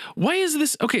 Why is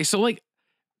this? Okay, so like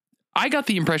I got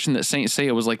the impression that Saint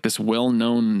Seiya was like this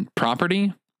well-known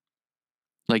property.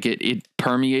 Like it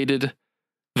permeated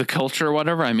the culture or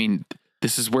whatever. I mean,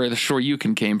 this is where the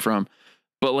Shoryuken came from.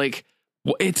 But like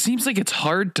it seems like it's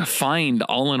hard to find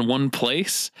all in one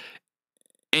place.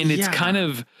 And it's kind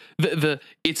of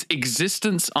its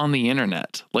existence on the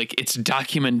internet, like its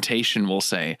documentation, we'll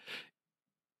say,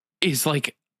 is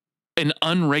like an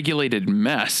unregulated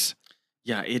mess.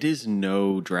 Yeah, it is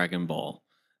no Dragon Ball.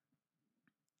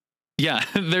 Yeah,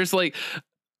 there's like,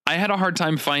 I had a hard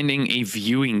time finding a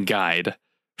viewing guide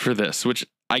for this, which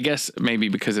I guess maybe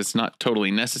because it's not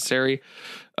totally necessary.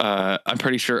 I'm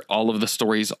pretty sure all of the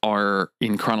stories are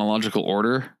in chronological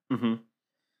order.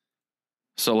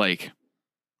 So like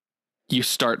you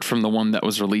start from the one that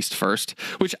was released first,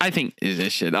 which I think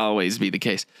this should always be the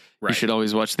case. Right. You should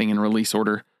always watch thing in release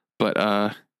order.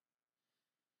 But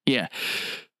yeah.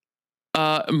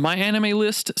 My anime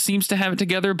list seems to have it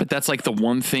together, but that's like the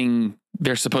one thing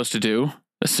they're supposed to do.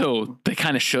 So they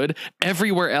kind of should.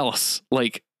 Everywhere else,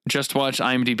 like Just Watch,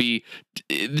 IMDb,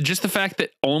 just the fact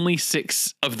that only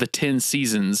 6 of the 10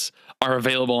 seasons are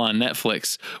available on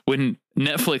Netflix when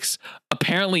Netflix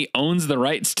apparently owns the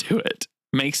rights to it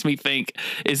makes me think,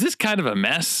 is this kind of a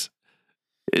mess?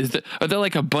 Are there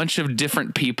like a bunch of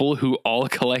different people who all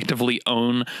collectively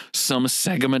own some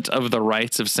segment of the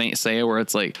rights of Saint Seiya, where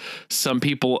it's like some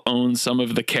people own some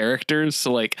of the characters?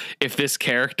 So like if this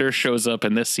character shows up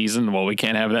in this season, well, we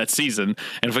can't have that season.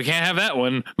 And if we can't have that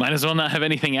one, might as well not have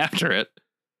anything after it.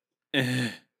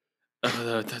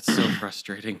 Oh, that's so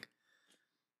frustrating.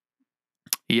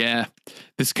 Yeah,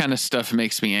 this kind of stuff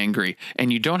makes me angry.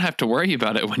 And you don't have to worry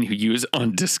about it when you use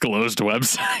undisclosed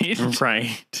websites.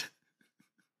 Right.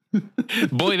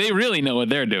 Boy, they really know what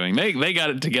they're doing. They got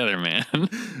it together, man.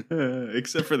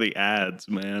 Except for the ads,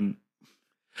 man.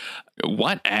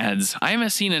 What ads? I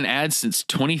haven't seen an ad since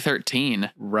 2013.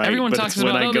 Right. Everyone talks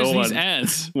about these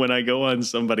ads. When I go on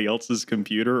somebody else's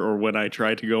computer or when I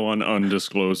try to go on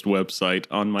undisclosed website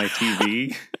on my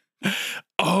TV.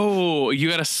 Oh, you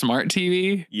got a smart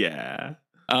TV? Yeah.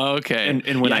 Oh, okay.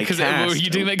 And when I cast, were you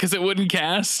doing that because it wouldn't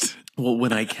cast? Well,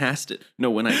 when I cast it, no,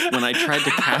 when I tried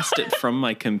to cast it from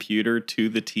my computer to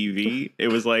the TV, it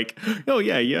was like, oh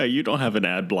yeah, you don't have an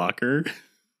ad blocker.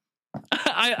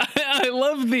 I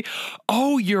love the.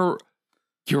 Oh, you're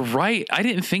right. I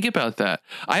didn't think about that.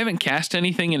 I haven't cast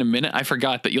anything in a minute. I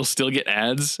forgot that you'll still get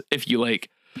ads if you like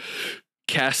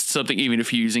cast something, even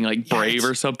if you're using like Brave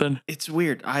or something. It's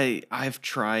weird. I've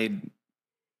tried.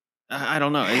 I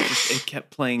don't know. It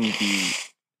kept playing the.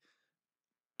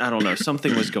 I don't know.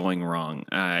 Something was going wrong,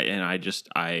 and I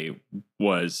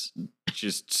was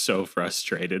just so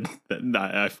frustrated that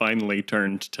I finally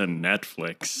turned to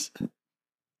Netflix.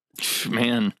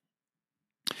 Man,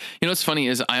 you know what's funny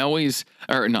is I'll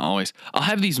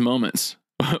have these moments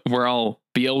where I'll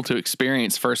be able to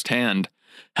experience firsthand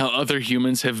how other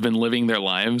humans have been living their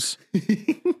lives,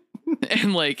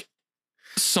 and like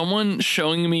someone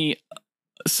showing me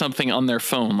something on their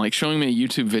phone, like showing me a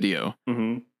YouTube video.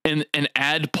 And an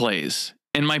ad plays,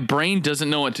 and my brain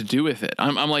doesn't know what to do with it.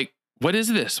 I'm like, what is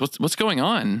this? What's going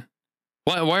on?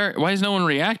 Why is no one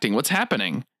reacting? What's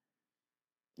happening?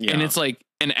 Yeah. And it's like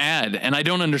an ad, and I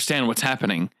don't understand what's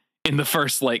happening in the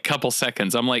first like couple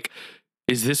seconds. I'm like,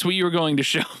 is this what you were going to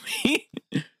show me?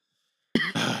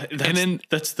 And then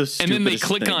the stupidest and then they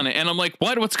click on it, and I'm like,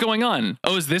 what's going on?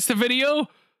 Oh, is this the video?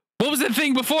 What was that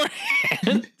thing before?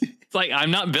 It's like,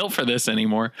 I'm not built for this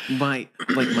anymore. My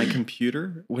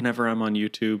computer, whenever I'm on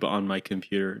YouTube on my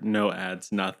computer, no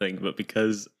ads, nothing. But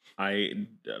because I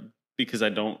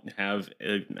don't have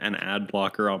an ad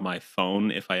blocker on my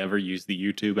phone, if I ever use the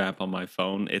YouTube app on my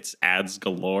phone, it's ads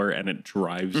galore and it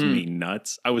drives me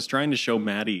nuts. I was trying to show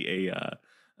Maddie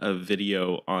a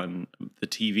video on the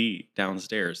TV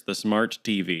downstairs, the smart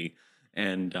TV,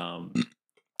 and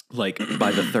like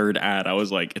by the third ad, I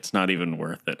was like, it's not even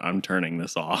worth it. I'm turning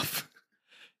this off.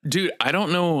 Dude, I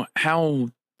don't know how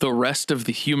the rest of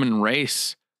the human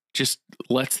race just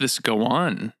lets this go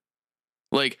on.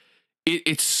 Like,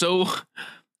 it's so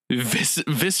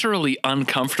viscerally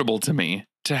uncomfortable to me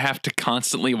to have to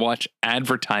constantly watch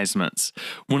advertisements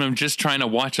when I'm just trying to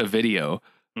watch a video.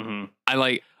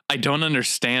 I don't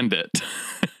understand it.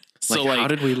 So how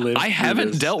did we live? I through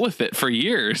haven't this? dealt with it for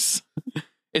years.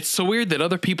 It's so weird that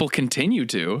other people continue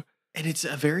to. And it's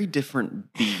a very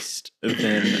different beast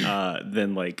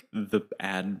than like the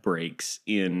ad breaks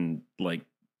in like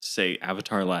say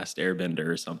Avatar: Last Airbender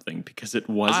or something, because it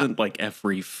wasn't like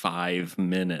every 5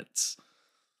 minutes.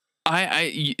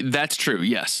 That's true.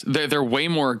 Yes, they're way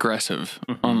more aggressive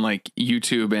on like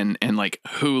YouTube and like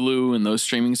Hulu and those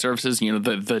streaming services. You know,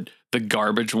 the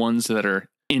garbage ones that are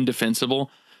indefensible.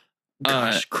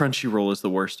 Gosh, Crunchyroll is the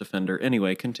worst offender.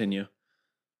 Anyway, continue.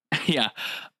 Yeah.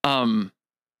 What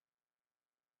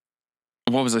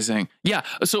was I saying? Yeah.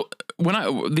 So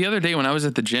the other day when I was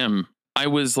at the gym, I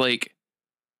was like,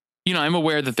 you know, I'm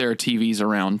aware that there are TVs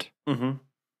around. Mm-hmm.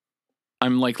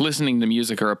 I'm like listening to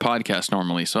music or a podcast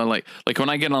normally. So I like when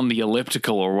I get on the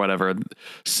elliptical or whatever,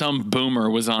 some boomer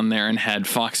was on there and had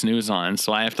Fox News on.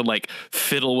 So I have to like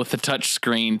fiddle with the touch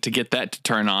screen to get that to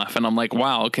turn off. And I'm like,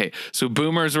 wow, okay. So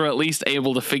boomers were at least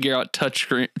able to figure out touch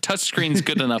screens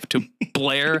good enough to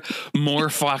blare more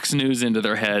Fox News into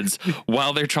their heads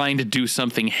while they're trying to do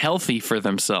something healthy for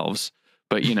themselves.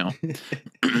 But you know,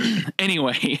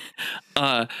 anyway,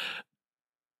 I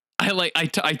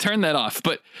turned that off,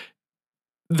 but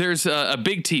there's a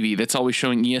big TV that's always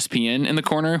showing ESPN in the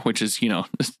corner, which is, you know,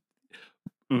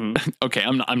 okay,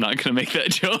 I'm not going to make that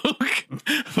joke,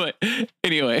 but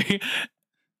anyway,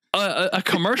 a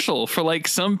commercial for like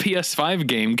some PS5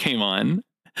 game came on,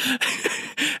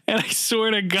 and I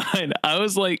swear to God, I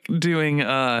was like doing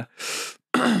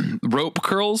rope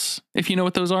curls, if you know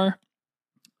what those are,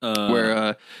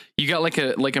 where you got like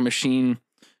a machine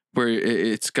where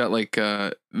it's got like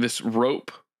this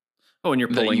rope. Oh, and you're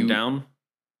pulling down.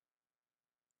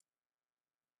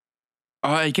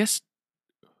 I guess,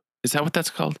 is that what that's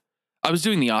called? I was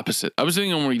doing the opposite. I was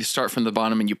doing one where you start from the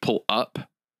bottom and you pull up.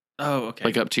 Oh, okay.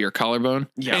 Like up to your collarbone.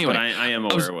 Yeah, anyway, but I am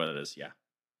aware of what it is. Yeah.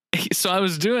 So I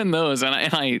was doing those and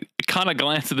I caught a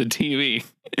glance at the TV.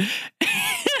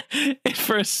 And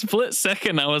for a split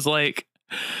second, I was like,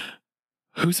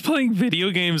 who's playing video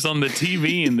games on the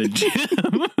TV in the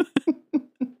gym?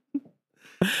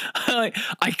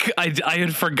 I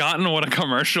had forgotten what a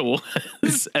commercial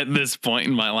was at this point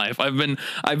in my life. I've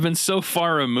been so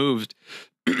far removed.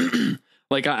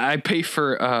 Like I pay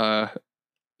for I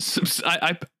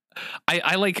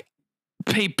like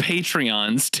pay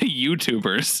Patreons to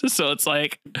YouTubers, so it's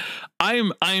like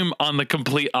I'm on the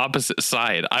complete opposite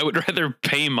side. I would rather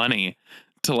pay money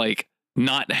to like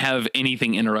not have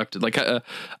anything interrupted. Like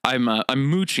I'm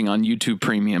mooching on YouTube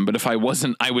Premium, but if I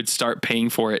wasn't, I would start paying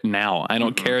for it now. I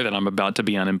don't care that I'm about to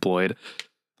be unemployed.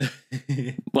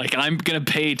 Like I'm gonna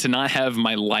pay to not have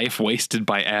my life wasted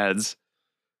by ads.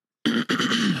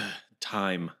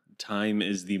 Time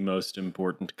is the most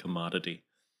important commodity.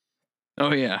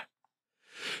 Oh yeah.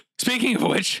 Speaking of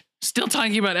which, still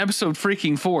talking about episode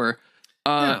freaking 4.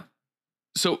 Yeah.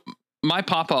 So my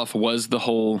pop off was the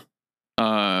whole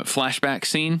flashback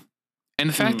scene and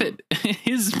the fact that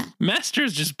his master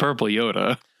is just Purple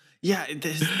Yoda. Yeah,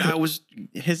 that was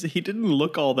he didn't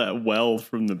look all that well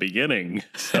from the beginning.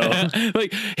 So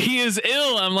like he is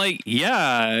ill. I'm like,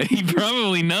 yeah, he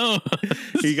probably knows.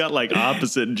 He got like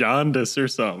opposite jaundice or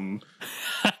something.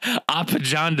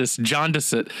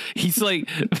 Jaundice it. He's like,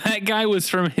 that guy was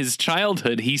from his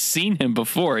childhood. He's seen him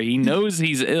before. He knows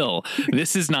he's ill.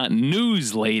 This is not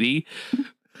news, lady.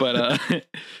 But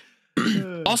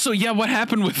also, yeah, what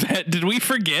happened with that? Did we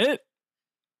forget?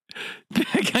 Did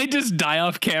that guy just die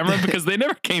off camera? Because they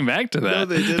never came back to that. No,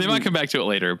 they didn't. They might come back to it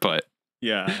later, but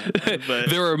yeah, but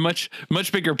there were much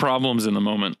bigger problems in the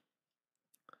moment.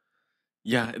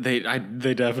 Yeah, they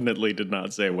definitely did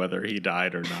not say whether he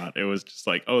died or not. It was just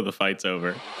like, oh, the fight's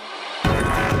over.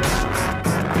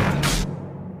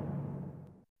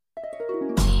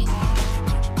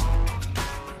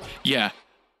 Yeah.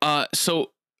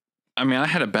 So, I mean, I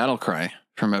had a battle cry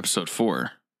from episode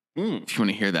 4. If you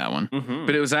want to hear that one.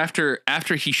 But it was after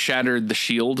he shattered the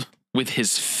shield with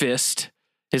his fist.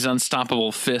 His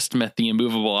unstoppable fist met the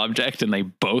immovable object, and they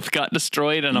both got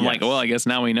destroyed. And I'm like, well, I guess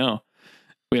now we know.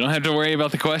 We don't have to worry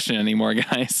about the question anymore,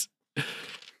 guys.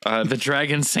 The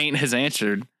Dragon Saint has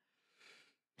answered.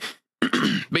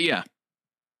 But yeah,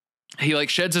 he like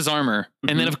sheds his armor,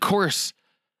 and then of course,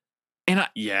 and I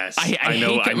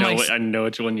know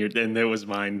which one you're. And it was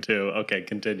mine too. Okay,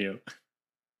 continue.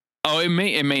 Oh, it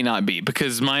may not be,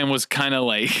 because mine was kind of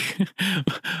like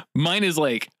mine is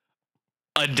like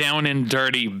a down and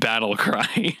dirty battle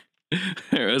cry.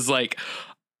 It was like,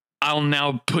 I'll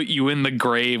now put you in the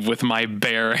grave with my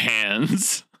bare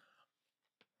hands.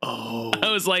 Oh,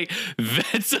 I was like,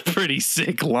 that's a pretty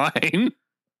sick line.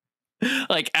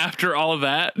 Like after all of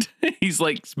that, he's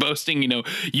like boasting,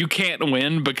 you can't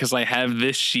win because I have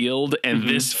this shield and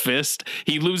this fist.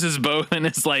 He loses both and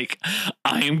is like,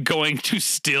 I am going to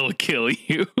still kill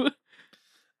you.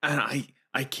 And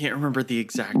I can't remember the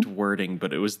exact wording,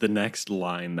 but it was the next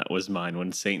line that was mine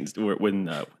when Saint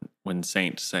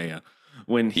Seiya,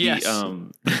 when he Yes.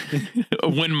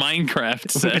 When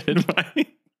Minecraft said,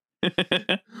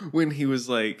 when he was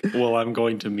like, well, I'm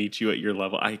going to meet you at your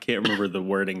level. I can't remember the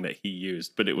wording that he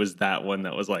used, but it was that one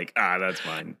that was like, that's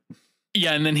mine.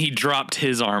 yeah, and then he dropped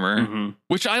his armor,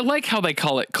 which I like how they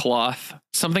call it cloth.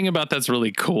 Something about that's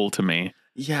really cool to me.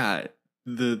 Yeah,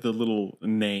 the little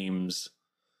names.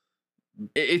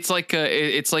 It's like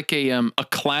a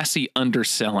classy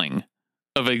underselling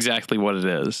of exactly what it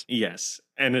is. Yes,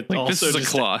 and it Like, also this is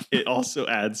a cloth. It also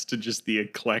adds to just the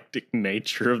eclectic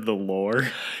nature of the lore.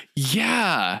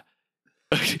 Yeah.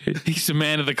 He's a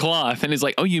man of the cloth, and he's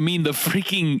like, oh, you mean the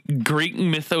freaking Greek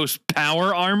mythos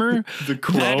power armor? The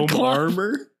chrome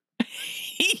armor?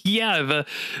 Yeah,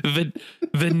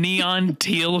 the neon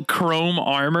teal chrome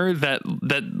armor that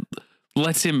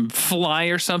lets him fly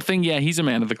or something. Yeah, he's a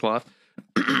man of the cloth.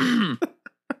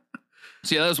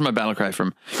 So yeah, that was my battle cry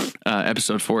from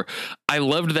episode 4. I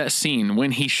loved that scene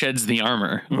when he sheds the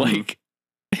armor. Like,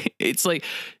 it's like,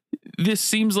 this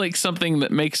seems like something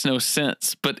that makes no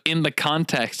sense, but in the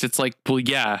context, it's like, well,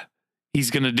 yeah,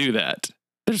 he's going to do that.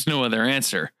 There's no other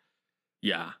answer.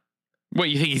 Yeah. What,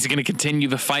 you think he's going to continue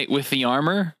the fight with the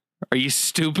armor? Are you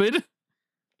stupid?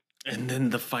 And then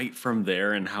the fight from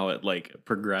there and how it like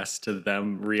progressed to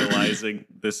them realizing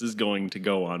this is going to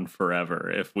go on forever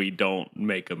if we don't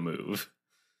make a move.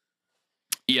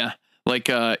 Yeah, like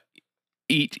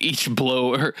each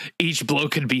blow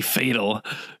could be fatal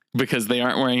because they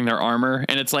aren't wearing their armor,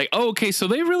 and it's like, oh, okay, so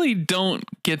they really don't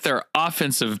get their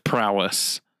offensive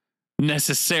prowess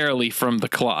necessarily from the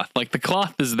cloth. Like the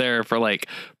cloth is there for like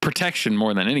protection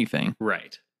more than anything.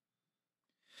 Right.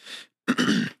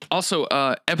 Also,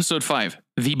 episode 5,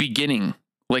 the beginning,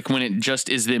 like when it just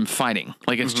is them fighting,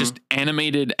 like it's just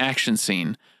animated action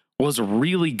scene, was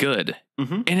really good.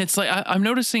 And it's like I'm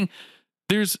noticing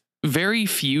there's very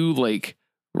few like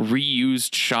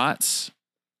reused shots.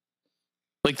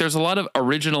 Like there's a lot of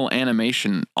original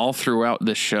animation all throughout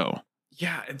this show.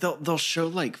 Yeah, they'll show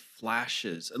like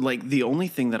flashes. Like the only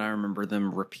thing that I remember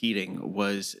them repeating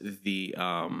was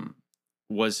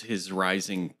was his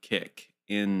rising kick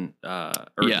in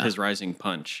his rising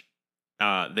punch.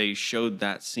 They showed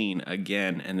that scene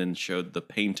again and then showed the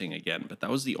painting again, but that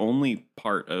was the only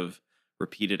part of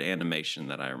repeated animation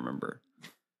that I remember.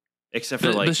 Except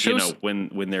for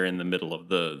when they're in the middle of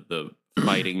the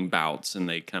fighting bouts and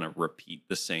they kind of repeat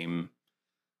the same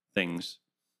things.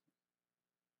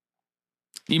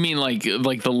 You mean like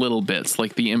the little bits,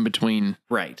 like the in-between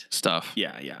stuff?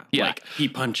 Yeah. Like he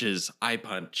punches, I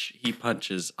punch, he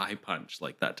punches, I punch,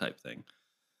 like that type thing.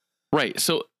 Right.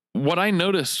 So what I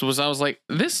noticed was I was like,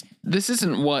 this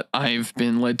isn't what I've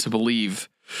been led to believe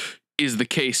is the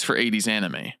case for 80s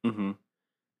anime.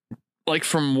 Like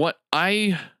from what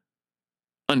I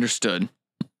understood,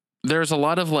 there's a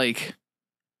lot of like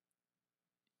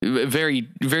very,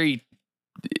 very,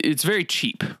 it's very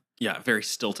cheap. Yeah, very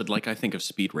stilted. Like I think of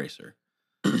Speed Racer.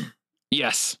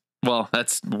 Yes. Well,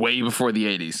 that's way before the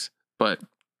 80s, but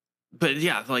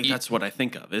yeah, like that's what I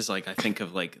think of. Is like I think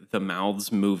of like the mouths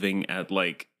moving at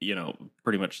like,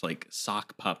 pretty much like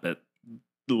sock puppet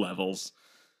levels.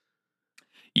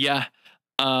 Yeah.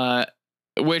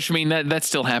 Which I mean that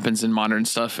still happens in modern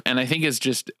stuff, and I think it's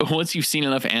just once you've seen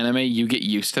enough anime, you get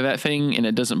used to that thing, and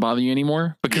it doesn't bother you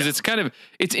anymore because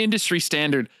it's industry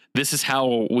standard. This is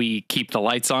how we keep the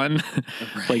lights on.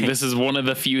 Right. Like this is one of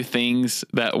the few things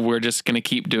that we're just gonna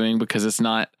keep doing because it's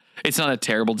not a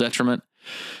terrible detriment.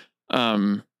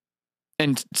 And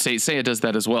Seiya does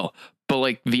that as well, but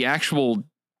like the actual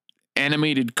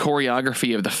animated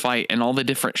choreography of the fight and all the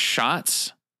different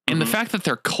shots and the fact that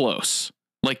they're close.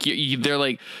 Like they're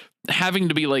like having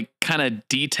to be like kind of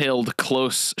detailed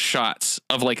close shots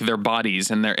of like their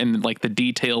bodies and like the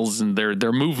details and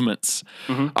their movements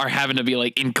are having to be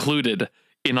like included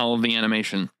in all of the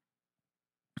animation.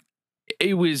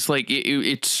 It was like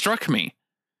it struck me,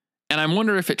 and I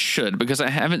wonder if it should because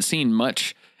I haven't seen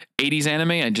much 80s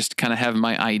anime. I just kind of have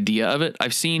my idea of it.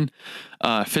 I've seen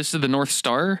Fist of the North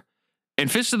Star,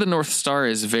 and Fist of the North Star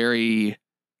is very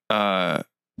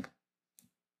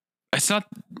it's not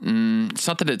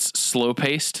that it's slow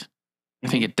paced. I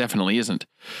think it definitely isn't.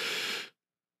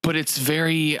 But it's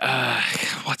very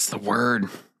what's the word?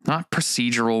 Not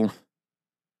procedural.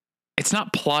 It's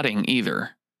not plotting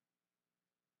either.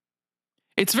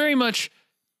 It's very much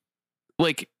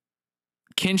like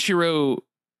Kenshiro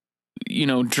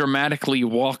dramatically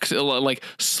walks, like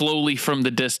slowly from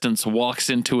the distance, walks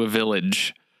into a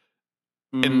village.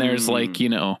 And there's like,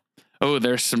 oh,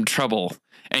 there's some trouble.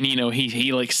 And,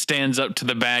 he like stands up to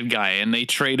the bad guy and they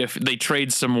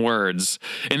trade some words.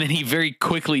 And then he very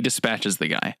quickly dispatches the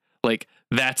guy. Like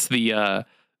that's the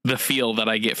feel that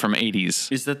I get from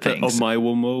 80s. Is that the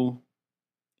Omaiwomo?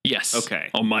 Yes. Okay.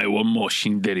 Omaiwomo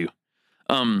Shinderu.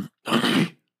 And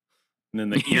then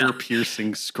the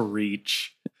ear-piercing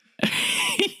screech.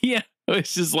 Yeah.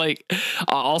 It's just like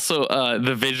also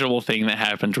the visual thing that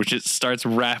happens, which it starts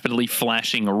rapidly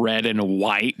flashing red and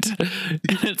white.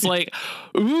 It's like,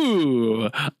 ooh,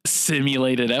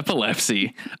 simulated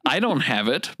epilepsy. I don't have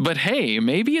it, but hey,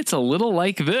 maybe it's a little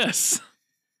like this.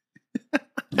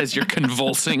 As you're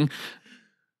convulsing.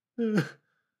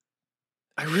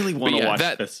 I really want to watch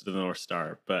Fist of the North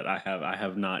Star, but I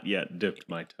have not yet dipped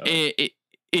my toe. It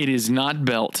is not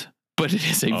Belt, but it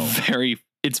is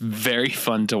it's very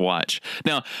fun to watch.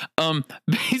 Now,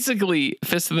 basically,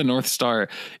 Fist of the North Star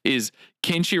is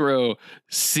Kenshiro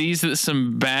sees that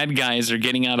some bad guys are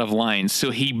getting out of line,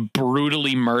 so he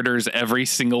brutally murders every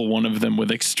single one of them with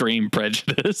extreme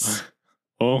prejudice.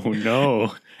 Oh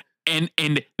no. And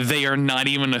they are not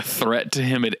even a threat to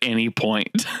him at any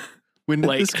point. When did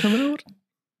this come out?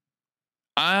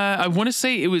 I want to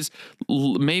say it was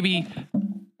maybe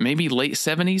late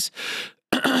 70s.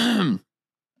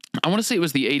 I want to say it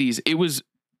was the 80s. It was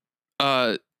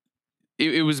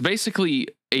it was basically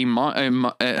a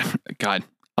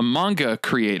manga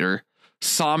creator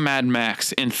saw Mad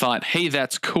Max and thought, "Hey,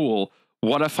 that's cool.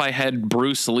 What if I had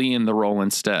Bruce Lee in the role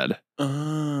instead?"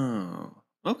 Oh,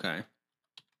 okay.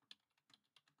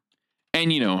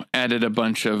 And added a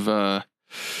bunch of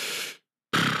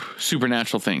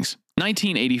supernatural things.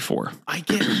 1984.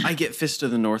 I get Fist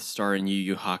of the North Star and Yu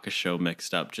Yu Hakusho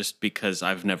mixed up just because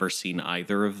I've never seen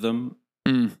either of them.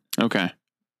 Okay.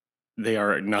 They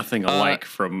are nothing alike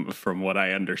from what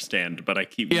I understand, but I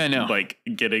keep like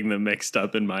getting them mixed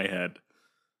up in my head.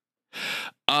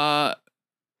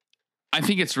 I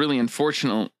think it's really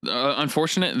unfortunate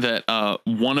that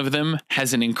one of them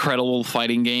has an incredible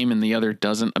fighting game and the other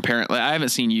doesn't. Apparently, I haven't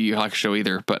seen Yu Yu Hakusho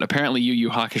either, but apparently Yu Yu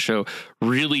Hakusho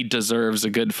really deserves a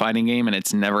good fighting game and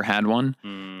it's never had one.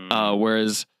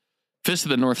 Whereas Fist of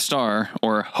the North Star,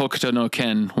 or Hokuto no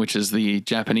Ken, which is the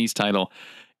Japanese title,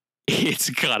 it's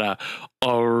got a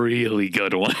really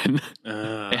good one.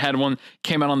 It had one,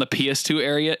 came out on the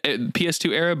PS2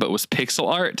 era, but was pixel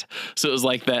art. So it was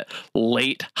like that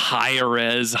late high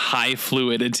res, high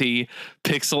fluidity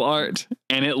pixel art,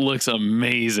 and it looks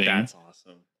amazing. That's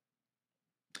awesome.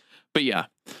 But yeah.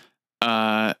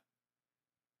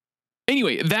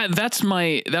 Anyway,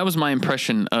 that was my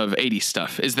impression of 80s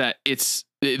stuff, is that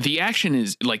the action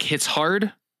is like hits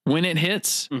hard when it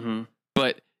hits,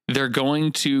 but they're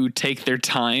going to take their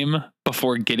time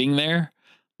before getting there.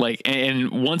 Like, and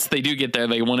once they do get there,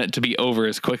 they want it to be over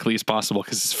as quickly as possible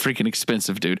because it's freaking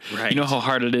expensive, dude. Right. You know how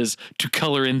hard it is to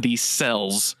color in these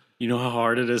cells. You know how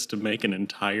hard it is to make an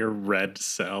entire red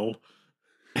cell?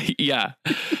 Yeah.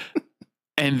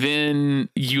 And then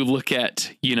you look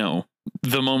at,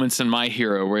 the moments in My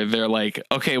Hero where they're like,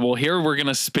 okay, well, here we're going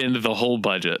to spend the whole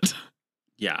budget.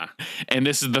 Yeah. And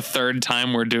this is the third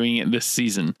time we're doing it this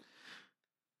season.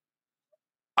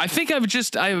 I think I've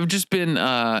just been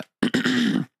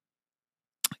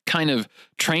kind of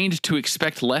trained to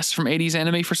expect less from 80s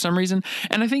anime for some reason.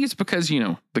 And I think it's because,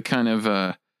 the kind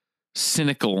of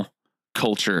cynical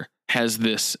culture has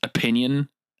this opinion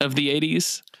of the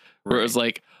 80s where it was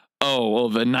like, oh, well,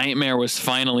 the nightmare was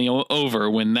finally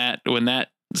over when that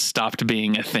stopped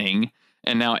being a thing.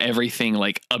 And now everything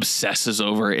like obsesses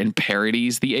over and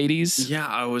parodies the 80s. Yeah,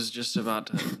 I was just about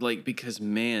to because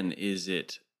man, is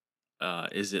it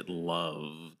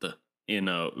loved in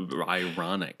a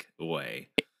ironic way?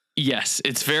 Yes,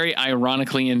 it's very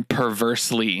ironically and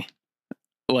perversely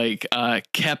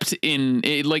kept in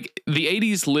it, like the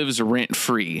 80s lives rent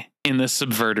free in the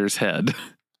subverter's head.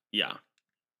 Yeah.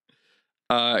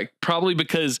 Probably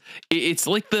because it's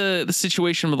like the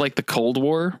situation with like the Cold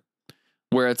War,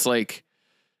 where it's like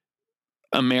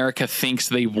America thinks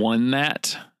they won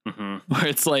that, where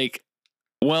it's like,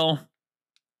 well,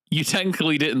 you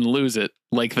technically didn't lose it,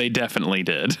 like they definitely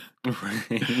did.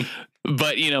 Right.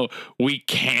 But, we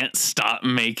can't stop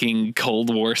making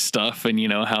Cold War stuff. And,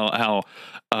 how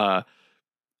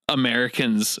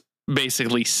Americans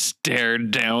basically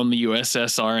stared down the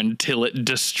USSR until it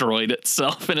destroyed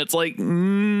itself. And it's like,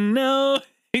 no,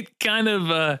 it kind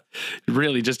of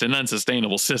really just an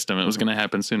unsustainable system. It was going to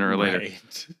happen sooner or later.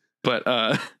 Right. But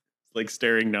it's like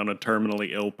staring down a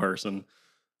terminally ill person.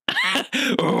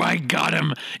 Oh, I got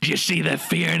him. Do you see the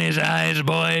fear in his eyes,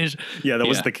 boys? Yeah, that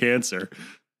was Yeah. the cancer.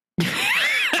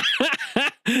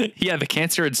 Yeah, the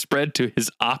cancer had spread to his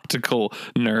optical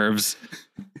nerves.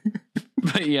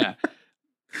 But yeah.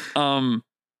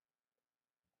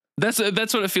 That's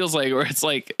what it feels like, where it's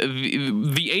like the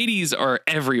 80s are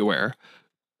everywhere,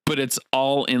 but it's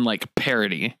all in like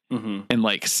parody and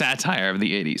like satire of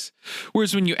the 80s.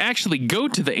 Whereas when you actually go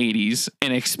to the 80s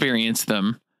and experience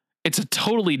them, it's a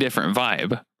totally different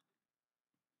vibe.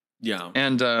 Yeah.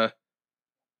 And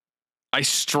I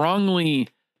strongly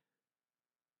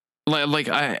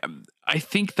I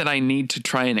think that I need to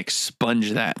try and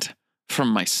expunge that from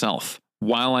myself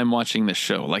while I'm watching the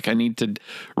show. Like, I need to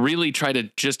really try to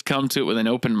just come to it with an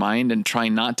open mind and try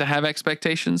not to have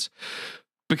expectations,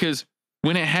 because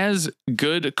when it has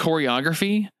good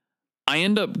choreography, I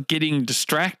end up getting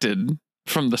distracted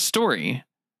from the story.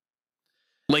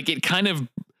 Like, it kind of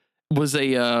was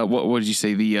a what would you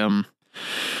say, the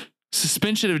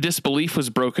suspension of disbelief was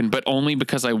broken, but only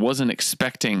because I wasn't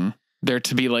expecting there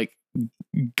to be like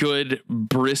good,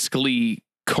 briskly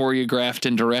choreographed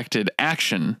and directed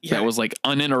action that was like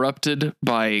uninterrupted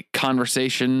by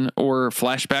conversation or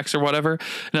flashbacks or whatever.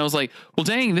 And I was like, well,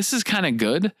 dang, this is kind of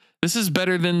good. This is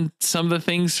better than some of the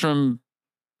things from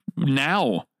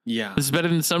now. Yeah. This is better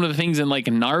than some of the things in like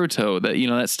Naruto, that, you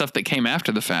know, that stuff that came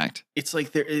after the fact. It's like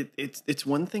it's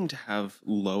one thing to have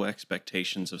low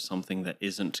expectations of something that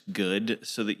isn't good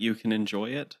so that you can enjoy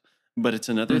it. But it's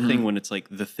another thing when it's like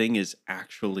the thing is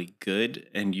actually good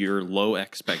and your low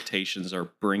expectations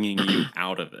are bringing you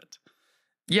out of it.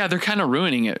 Yeah, they're kind of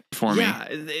ruining it for me. Yeah,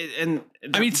 and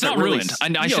I mean, it's not ruined.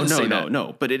 I shouldn't say that.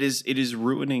 No, but it is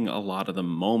ruining a lot of the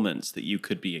moments that you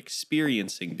could be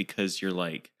experiencing because you're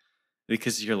like,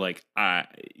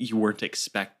 you weren't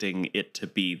expecting it to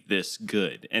be this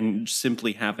good, and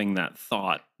simply having that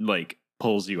thought like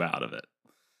pulls you out of it.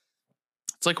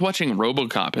 It's like watching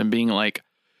RoboCop and being like,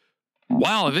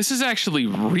 wow, this is actually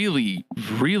really,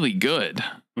 really good.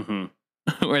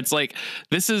 Where it's like,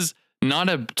 this is not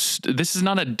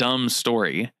a dumb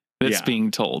story that's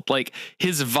being told. Like,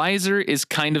 his visor is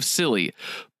kind of silly,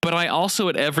 but I also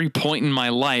at every point in my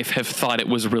life have thought it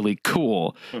was really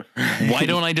cool. Why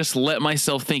don't I just let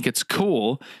myself think it's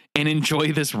cool and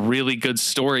enjoy this really good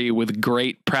story with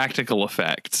great practical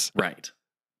effects? Right.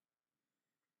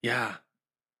 Yeah.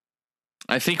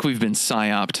 I think we've been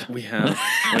psyoped. We have.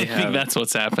 I think that's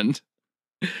what's happened.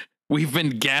 We've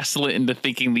been gaslit into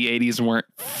thinking the 80s weren't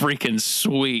freaking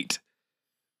sweet.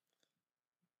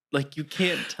 Like, you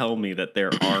can't tell me that their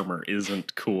armor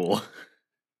isn't cool.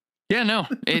 Yeah, no,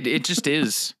 it just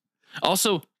is.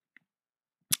 Also,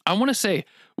 I want to say,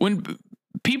 when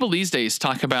people these days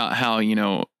talk about how, you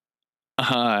know,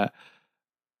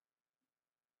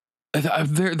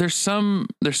 there's some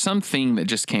thing that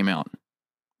just came out.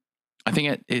 I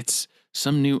think it's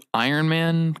some new Iron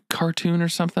Man cartoon or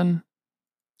something.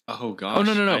 Oh gosh. Oh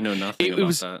no. I know nothing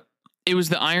about that. It was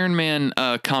the Iron Man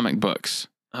comic books.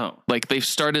 Oh. Like, they've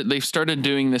started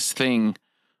doing this thing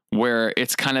where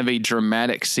it's kind of a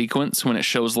dramatic sequence when it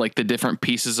shows like the different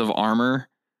pieces of armor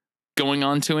going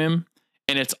on to him,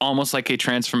 and it's almost like a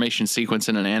transformation sequence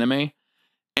in an anime.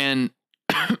 And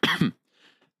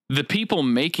the people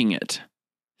making it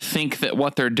think that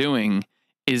what they're doing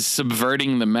is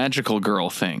subverting the magical girl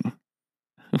thing,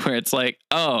 where it's like,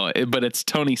 oh, but it's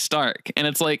Tony Stark. And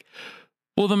it's like,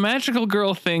 well, the magical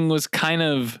girl thing was kind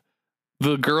of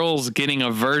the girls getting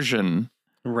a version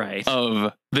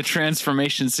of the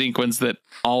transformation sequence that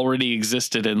already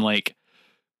existed in like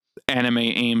anime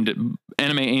aimed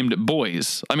at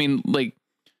boys. I mean, like,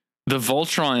 the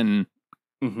Voltron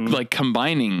like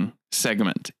combining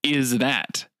segment is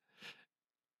that.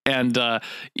 And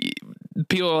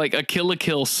people are like, a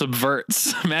Kill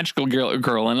subverts magical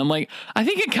girl, and I'm like, I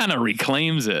think it kind of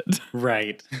reclaims it.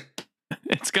 Right.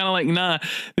 It's kind of like, nah,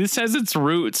 this has its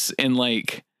roots in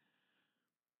like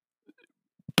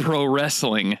pro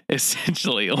wrestling,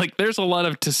 essentially. Like, there's a lot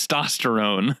of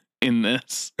testosterone in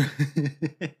this.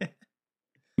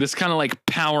 This kind of like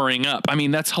powering up. I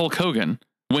mean, that's Hulk Hogan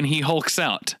when he hulks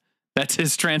out. That's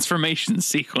his transformation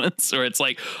sequence, where it's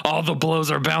like all the blows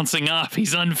are bouncing off.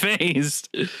 He's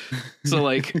unfazed. So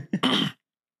like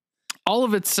all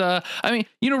of it's, I mean,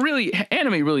 you know, really,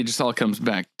 anime really just all comes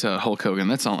back to Hulk Hogan.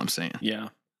 That's all I'm saying. Yeah.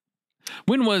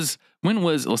 When was,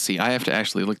 let's see, I have to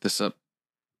actually look this up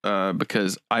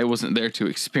because I wasn't there to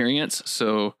experience.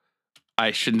 So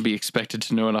I shouldn't be expected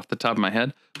to know it off the top of my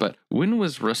head. But when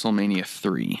was WrestleMania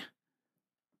 3?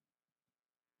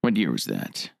 What year was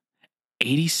that?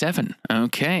 87.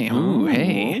 Okay. Ooh,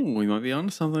 hey. We might be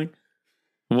onto something.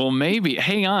 Well, maybe.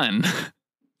 Hang on.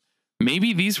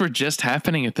 maybe these were just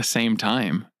happening at the same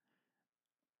time.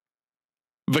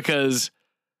 Because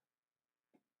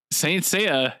Saint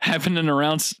Seiya happening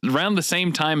around the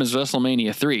same time as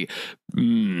WrestleMania 3.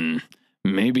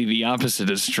 Maybe the opposite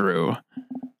is true.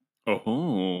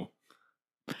 Oh.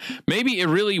 Maybe it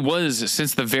really was,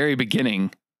 since the very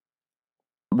beginning,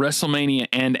 WrestleMania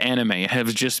and anime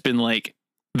have just been like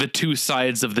the two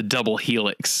sides of the double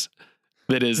helix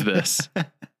that is this.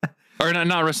 Or not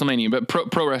WrestleMania, but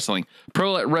pro wrestling.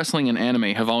 Pro wrestling and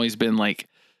anime have always been like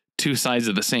two sides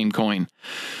of the same coin.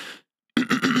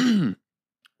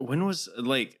 When was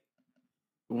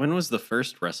the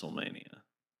first WrestleMania?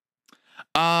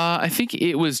 I think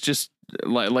it was just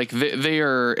like they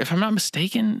are, if I'm not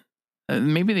mistaken,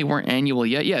 maybe they weren't annual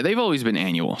yet. Yeah, they've always been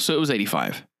annual. So it was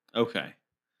 85. Okay.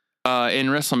 And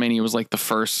WrestleMania was like the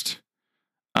first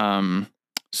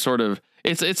sort of,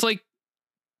 it's like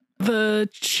the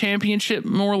championship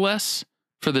more or less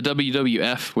for the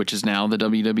WWF, which is now the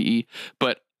WWE,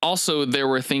 but also there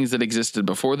were things that existed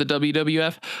before the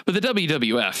WWF, but the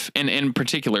WWF, and in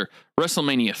particular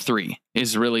WrestleMania 3,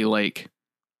 is really like,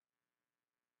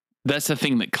 that's the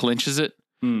thing that clinches it.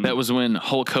 That was when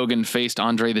Hulk Hogan faced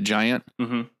Andre the Giant.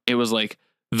 Mm-hmm. It was like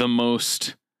the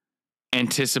most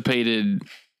anticipated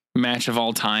match of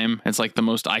all time. It's like the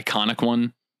most iconic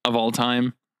one of all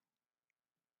time.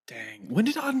 Dang. When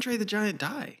did Andre the Giant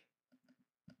die?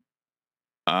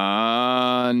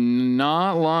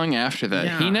 Not long after that.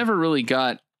 Yeah. He never really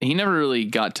got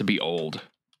to be old.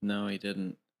 No, he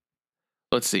didn't.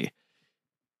 Let's see.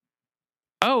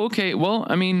 Oh, okay. Well,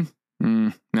 I mean,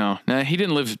 no, he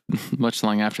didn't live much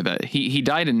long after that. He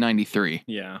died in 93.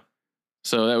 Yeah.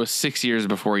 So that was 6 years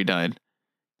before he died.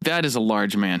 That is a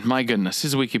large man. My goodness,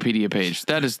 his Wikipedia page.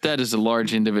 That is a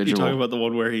large individual. You talking about the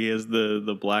one where he has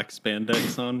the black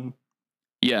spandex on?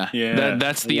 Yeah. Yeah.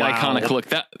 That's the iconic look.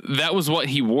 That was what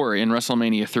he wore in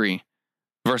WrestleMania 3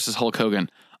 versus Hulk Hogan.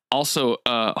 Also,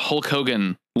 Hulk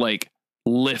Hogan like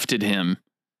lifted him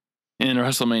in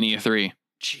WrestleMania 3.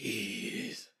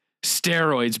 Jeez.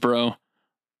 Steroids, bro.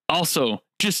 Also,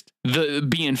 just the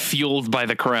being fueled by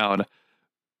the crowd.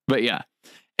 But yeah.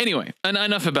 Anyway,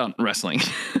 enough about wrestling.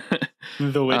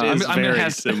 Though it is very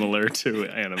similar to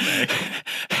anime.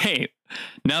 Hey,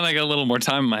 now that I got a little more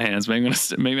time in my hands,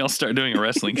 maybe I'll start doing a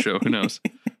wrestling show. Who knows?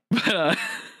 But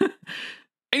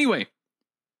anyway,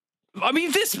 I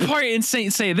mean, this part in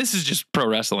Saint Seiya, this is just pro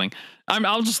wrestling.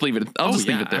 I'll just leave it. I'll just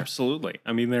leave it there. Absolutely.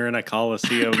 I mean, they're in a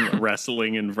coliseum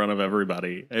wrestling in front of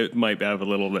everybody. It might have a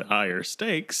little bit higher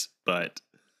stakes, but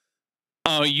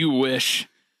oh, you wish.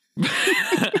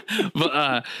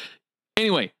 But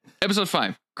anyway, episode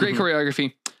 5, great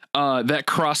choreography. That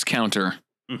cross counter,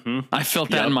 I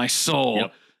felt that in my soul.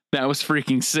 Yep. That was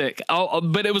freaking sick.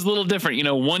 But it was a little different, you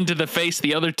know, one to the face,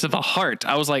 the other to the heart.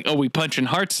 I was like, oh, we punching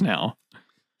hearts now.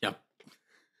 Yep.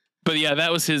 But yeah,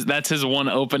 that's his one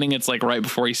opening. It's like right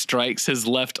before he strikes, his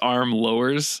left arm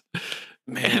lowers.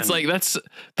 Man, and it's like that's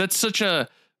such a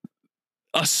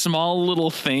small little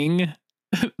thing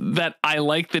that I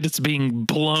like that it's being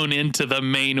blown into the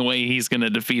main way he's going to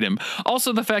defeat him.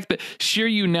 Also, the fact that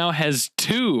Shiryu now has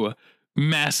 2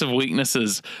 massive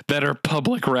weaknesses that are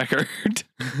public record,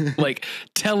 like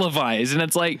televised. And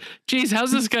it's like, geez,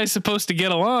 how's this guy supposed to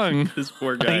get along? This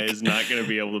poor guy is not going to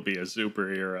be able to be a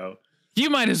superhero. You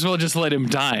might as well just let him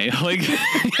die. Like,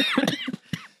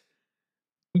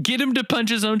 get him to punch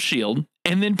his own shield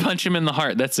and then punch him in the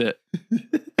heart. That's it.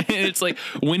 It's like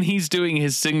when he's doing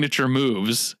his signature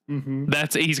moves,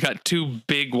 he's got 2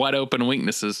 big wide open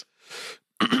weaknesses.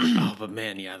 Oh, but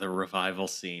man, yeah, the revival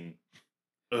scene.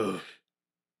 Ugh.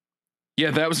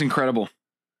 Yeah, that was incredible.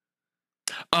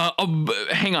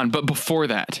 Hang on, but before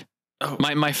that,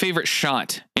 my favorite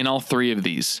shot in all 3 of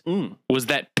these was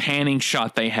that panning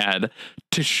shot they had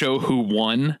to show who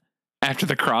won after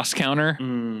the cross counter,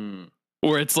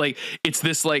 where it's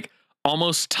this like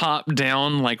almost top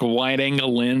down, like wide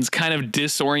angle lens kind of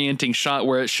disorienting shot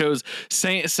where it shows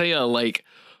Saint Seiya like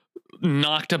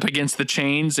knocked up against the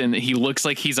chains and he looks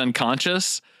like he's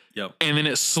unconscious. Yep. And then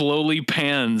it slowly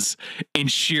pans and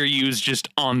Shiryu's just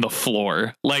on the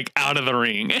floor, like out of the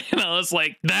ring. And I was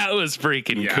like, that was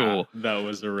freaking cool. That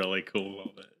was a really cool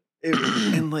moment.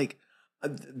 And like,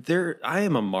 I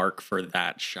am a mark for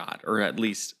that shot, or at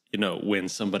least, you know, when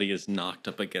somebody is knocked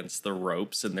up against the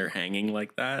ropes and they're hanging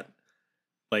like that.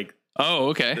 Like, oh,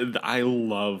 okay. I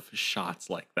love shots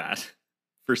like that.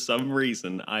 For some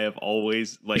reason, I have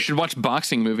always like. You should watch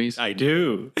boxing movies. I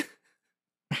do.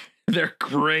 They're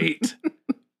great.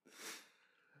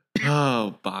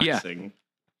 Oh, boxing. Yeah.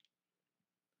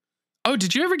 Oh,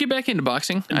 did you ever get back into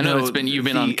boxing? I know you've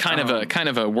been on kind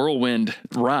of a whirlwind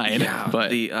ride. Yeah, but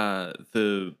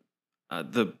the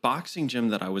The boxing gym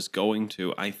that I was going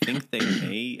to, I think they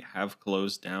may have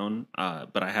closed down,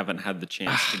 but I haven't had the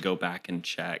chance to go back and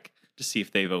check to see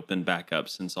if they've opened back up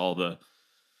since all the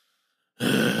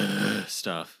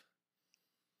stuff.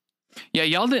 Yeah,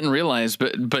 y'all didn't realize,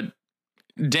 but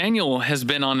Daniel has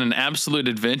been on an absolute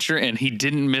adventure, and he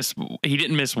didn't miss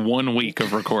 1 week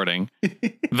of recording.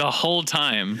 The whole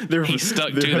time he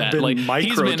stuck to that. Been like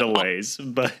micro delays,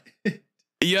 but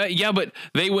yeah, but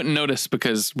they wouldn't notice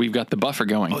because we've got the buffer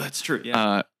going. oh, that's true.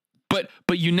 Yeah, but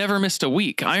you never missed a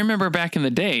week. I remember back in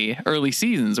the day, early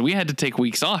seasons, we had to take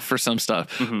weeks off for some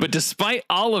stuff. Mhm. But despite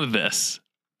all of this,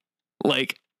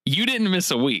 like, you didn't miss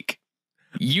a week.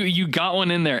 You got one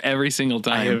in there every single I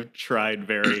time. have tried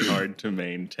very hard to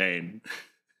maintain.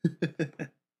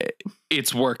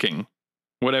 It's working,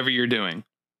 whatever you're doing.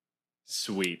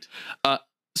 Sweet.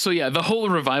 So yeah, the whole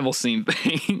revival scene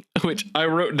thing, which I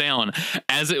wrote down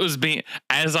as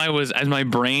my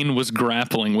brain was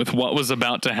grappling with what was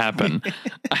about to happen.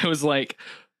 I was like,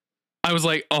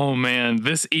 oh man,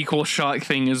 this equal shock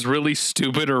thing is really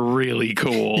stupid or really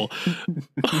cool.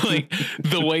 Like,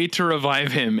 the way to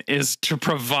revive him is to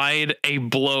provide a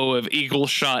blow of equal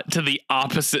shot to the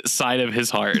opposite side of his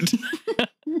heart.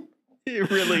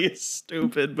 It really is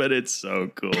stupid, but it's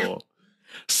so cool.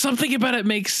 Something about it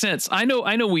makes sense. I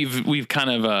know we've kind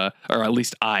of or at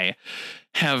least I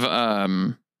have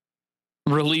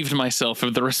relieved myself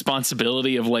of the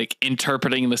responsibility of like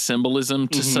interpreting the symbolism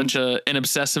to such an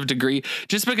obsessive degree,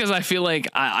 just because I feel like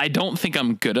I don't think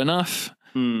I'm good enough.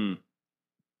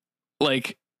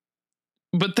 Like,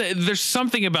 but there's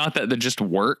something about that just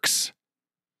works,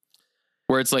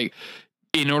 where it's like,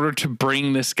 in order to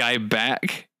bring this guy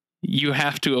back, you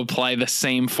have to apply the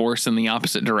same force in the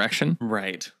opposite direction.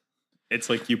 Right. It's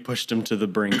like you pushed him to the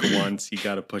brink once, you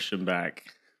got to push him back.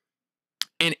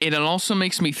 And it also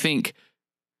makes me think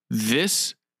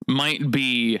this might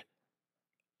be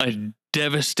a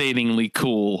devastatingly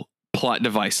cool plot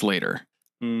device later.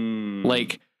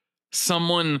 Like,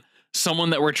 someone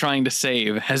that we're trying to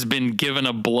save has been given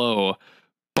a blow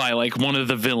by like one of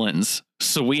the villains.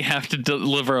 So we have to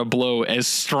deliver a blow as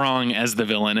strong as the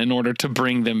villain in order to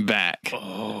bring them back.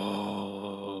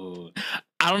 Oh,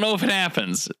 I don't know if it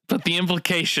happens, but the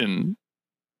implication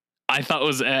I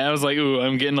was like, ooh,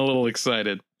 I'm getting a little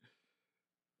excited.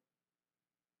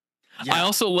 Yeah. I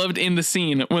also loved in the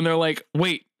scene when they're like,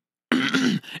 wait,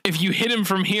 if you hit him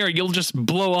from here, you'll just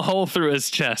blow a hole through his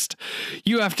chest.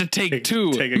 You have to take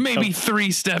maybe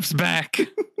 3 steps back.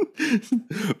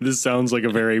 This sounds like a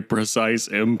very precise,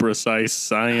 imprecise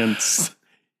science.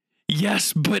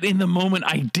 Yes, but in the moment,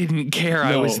 I didn't care.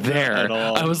 I was there. Not at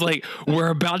all. I was like, we're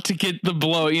about to get the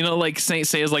blow. You know, like Saint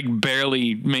Seiya's like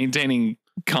barely maintaining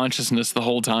consciousness the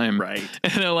whole time. Right.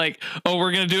 And they're like, oh,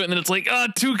 we're going to do it. And then it's like, oh,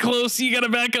 too close. You got to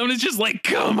back up. And it's just like,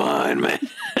 come on, man.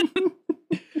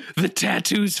 The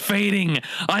tattoo's fading.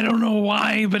 I don't know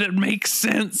why, but it makes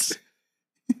sense.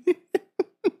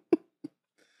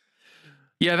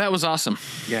 Yeah, that was awesome.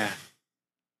 Yeah.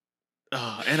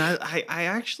 Oh, and I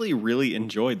actually really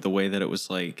enjoyed the way that it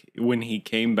was like when he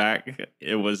came back,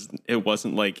 it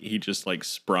wasn't like he just like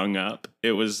sprung up.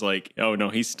 It was like, oh no,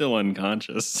 he's still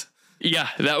unconscious. Yeah,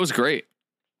 that was great.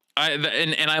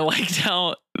 And I liked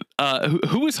how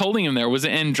who was holding him there? Was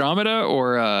it Andromeda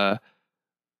or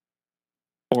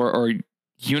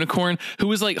Unicorn? Who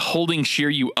was like holding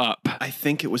Shiryu up? I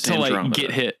think it was to Andromeda. Like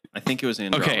get hit. I think it was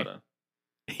Andromeda. Okay.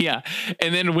 Yeah,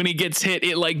 and then when he gets hit,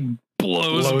 it like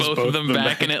blows both of them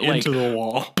back, and it like into the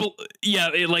wall.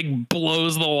 It like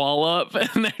blows the wall up,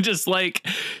 and they're just like,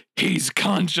 he's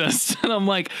conscious, and I'm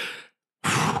like,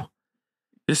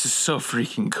 this is so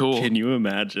freaking cool. Can you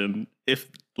imagine if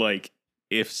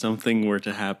something were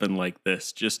to happen like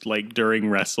this, just like during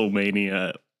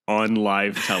WrestleMania on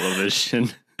live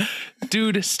television?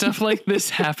 Dude, stuff like this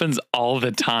happens all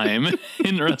the time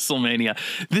in WrestleMania.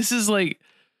 This is like,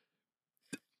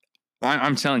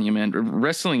 I'm telling you, man,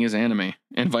 wrestling is anime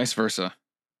and vice versa.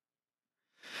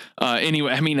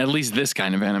 Anyway, I mean, at least this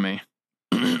kind of anime.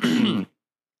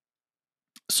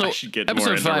 So I should get episode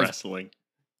more into 5, wrestling.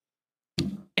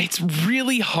 It's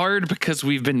really hard because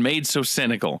we've been made so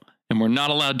cynical and we're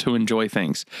not allowed to enjoy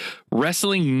things.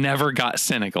 Wrestling never got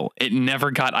cynical. It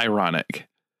never got ironic.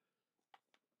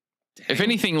 Dang. If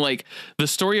anything, like the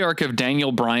story arc of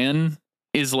Daniel Bryan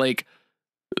is like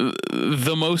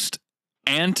the most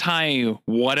anti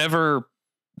whatever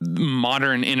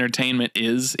modern entertainment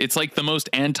is. It's like the most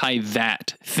anti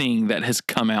that thing that has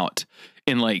come out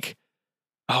in like,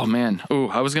 oh man,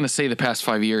 I was gonna say the past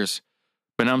 5 years,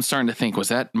 but now I'm starting to think, was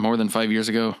that more than 5 years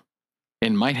ago?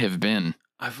 It might have been.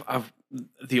 I've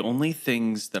the only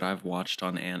things that I've watched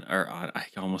on I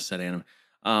almost said anime.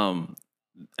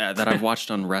 that I've watched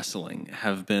on wrestling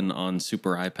have been on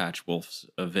Super Eye Patch Wolf's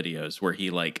videos, where he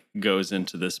like goes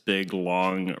into this big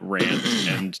long rant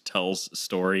and tells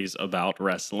stories about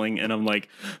wrestling, and I'm like,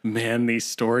 man, these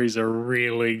stories are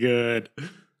really good.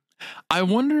 I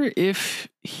wonder if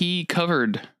he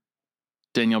covered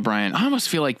Daniel Bryan. I almost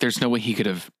feel like there's no way he could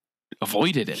have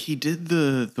avoided it. He did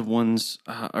the ones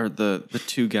or the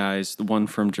two guys, the one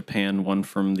from Japan, one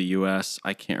from the US.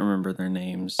 I can't remember their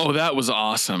names. Oh, that was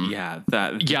awesome. Yeah,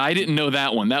 I didn't know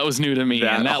that one. That was new to me.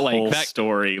 That, and that whole like that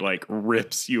story like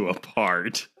rips you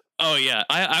apart. Oh yeah,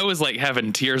 I was like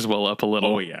having tears well up a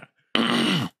little. Oh yeah.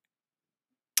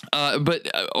 But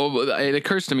it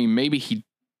occurs to me maybe he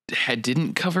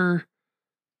didn't cover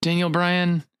Daniel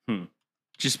Bryan.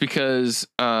 Just because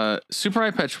Super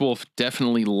Eye Patch Wolf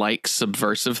definitely likes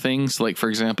subversive things. Like, for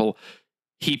example,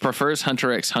 he prefers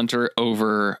Hunter x Hunter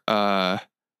over My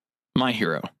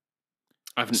Hero.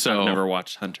 I've never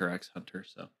watched Hunter x Hunter,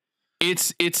 so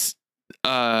it's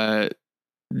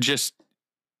just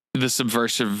the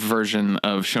subversive version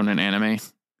of shonen anime.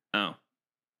 Oh.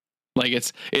 Like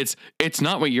it's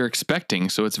not what you're expecting,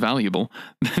 so it's valuable.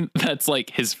 That's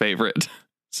like his favorite.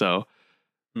 So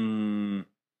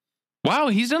wow,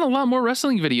 he's done a lot more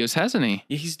wrestling videos, hasn't he?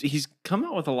 He's come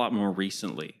out with a lot more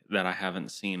recently that I haven't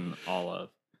seen all of.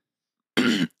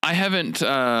 I haven't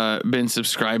been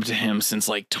subscribed to him since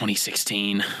like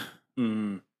 2016.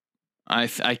 I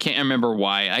can't remember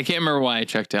why. I can't remember why I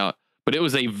checked out, but it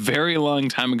was a very long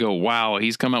time ago. Wow,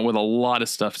 he's come out with a lot of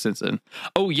stuff since then.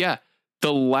 Oh yeah,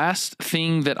 the last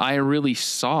thing that I really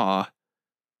saw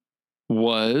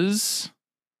was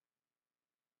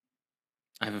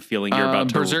I have a feeling you're about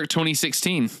to Berserk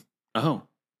 2016. Oh.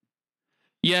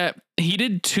 Yeah, he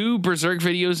did 2 Berserk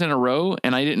videos in a row,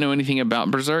 and I didn't know anything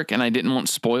about Berserk, and I didn't want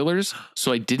spoilers,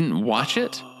 so I didn't watch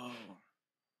it.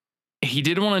 He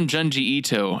did one on Junji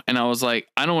Ito, and I was like,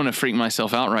 I don't want to freak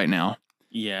myself out right now.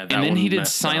 Yeah, and then he did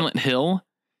Silent Hill,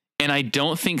 and I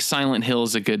don't think Silent Hill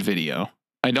is a good video.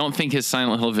 I don't think his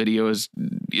Silent Hill video is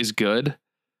good.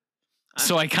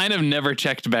 So I kind of never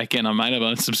checked back in. I might have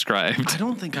unsubscribed. I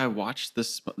don't think I watched the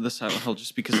Silent Hill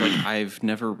just because like I've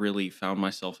never really found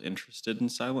myself interested in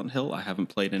Silent Hill. I haven't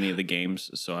played any of the games,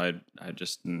 so I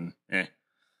just I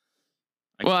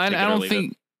don't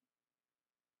think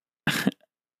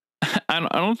I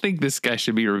don't think this guy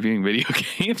should be reviewing video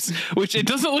games, which it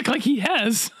doesn't look like he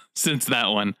has since that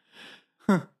one.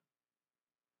 Huh.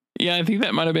 Yeah, I think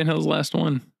that might have been his last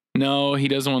one. No, he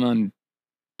does one on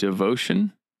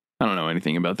Devotion. I don't know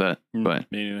anything about that, but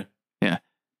yeah.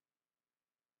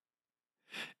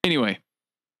 Anyway,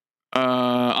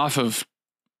 off of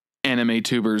anime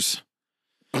tubers.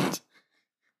 What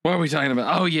are we talking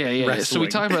about? Oh yeah. Wrestling. So we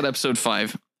talked about episode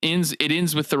 5. It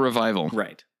ends with the revival,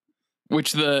 right?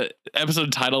 Which the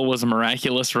episode title was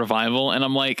Miraculous Revival, and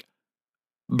I'm like,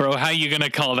 bro, how you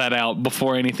gonna call that out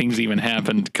before anything's even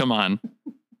happened? Come on.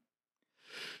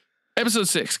 Episode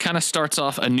 6 kind of starts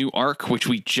off a new arc, which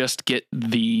we just get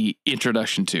the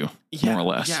introduction to, more or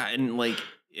less. Yeah, and like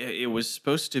it was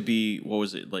supposed to be, what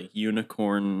was it, like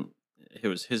Unicorn? It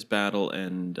was his battle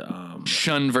and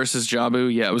Shun versus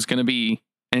Jabu. Yeah, it was going to be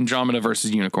Andromeda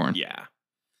versus Unicorn. Yeah,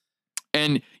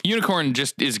 and Unicorn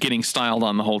just is getting styled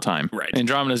on the whole time. Right,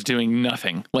 Andromeda's doing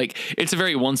nothing. Like it's a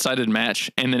very one-sided match,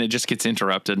 and then it just gets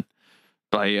interrupted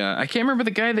by I can't remember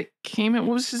the guy that came in.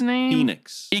 What was his name?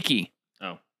 Phoenix. Iki.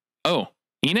 Oh,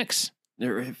 Enix?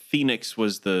 Phoenix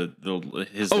was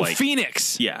his. Oh, like,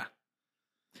 Phoenix. Yeah.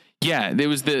 Yeah, there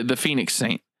was the Phoenix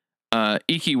Saint.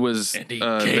 Iki was and he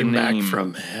came back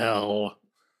from hell.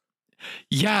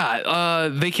 Yeah,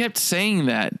 they kept saying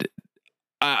that.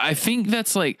 I think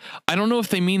that's like, I don't know if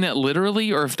they mean that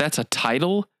literally or if that's a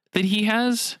title that he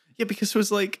has. Yeah, because it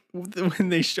was like when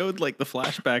they showed like the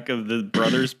flashback of the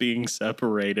brothers being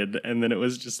separated, and then it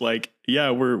was just like,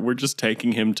 yeah, we're just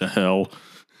taking him to hell.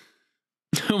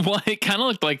 Well, it kind of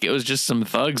looked like it was just some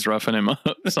thugs roughing him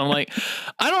up. So I'm like,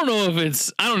 I don't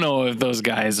know if those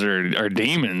guys are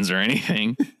demons or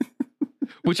anything.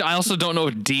 Which I also don't know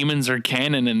if demons are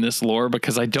canon in this lore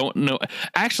because I don't know.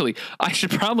 Actually, I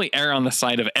should probably err on the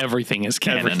side of everything is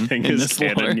canon everything in is this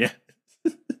canon, lore.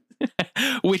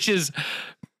 Yeah. Which is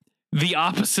the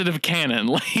opposite of canon.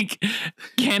 Like,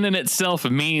 canon itself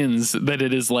means that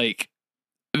it is like,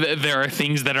 there are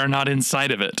things that are not inside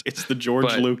of it. It's the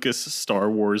George Lucas Star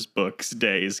Wars books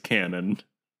days canon.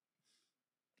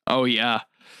 Oh, yeah.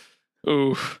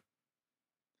 Oof.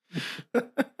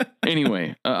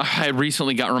 Anyway, I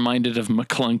recently got reminded of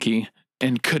McClunky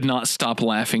and could not stop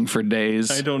laughing for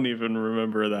days. I don't even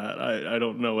remember that. I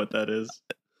don't know what that is.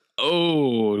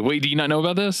 Oh, wait, do you not know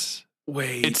about this?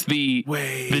 Wait, It's the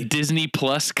Disney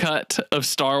Plus cut of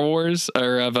Star Wars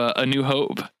or of A New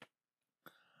Hope.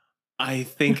 I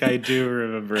think I do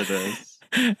remember this.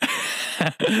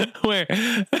 Where,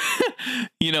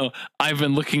 I've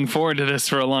been looking forward to this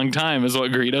for a long time is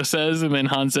what Greedo says. And then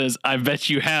Han says, I bet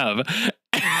you have.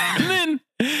 And then,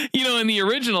 in the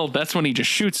original, that's when he just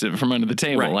shoots him from under the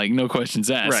table. Right. Like, no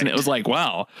questions asked. Right. And it was like,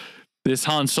 wow, this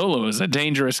Han Solo is a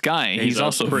dangerous guy. He's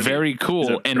also very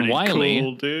cool and wily.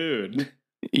 Cool dude.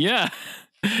 Yeah.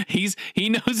 He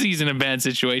knows he's in a bad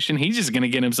situation. He's just going to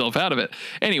get himself out of it.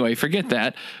 Anyway, forget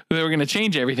that. They were going to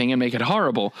change everything and make it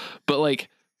horrible. But like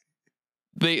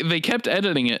they kept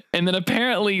editing it. And then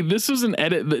apparently this was an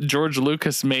edit that George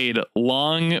Lucas made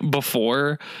long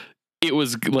before it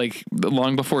was like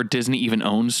long before Disney even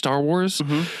owned Star Wars.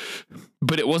 Mm-hmm.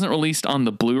 But it wasn't released on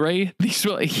the Blu-ray.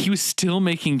 He was still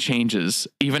making changes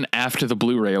even after the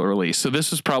Blu-ray release. So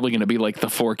this was probably going to be like the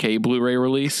 4K Blu-ray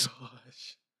release.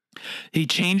 He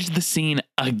changed the scene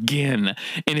again,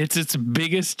 and it's its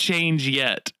biggest change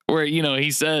yet, where,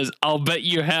 he says, I'll bet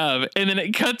you have. And then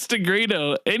it cuts to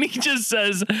Greedo, and he just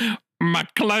says,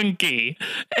 McClunky.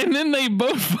 And then they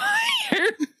both fire.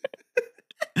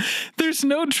 There's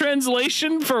no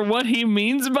translation for what he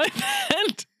means by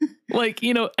that. Like,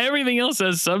 everything else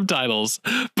has subtitles,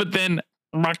 but then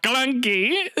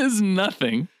McClunky is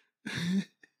nothing.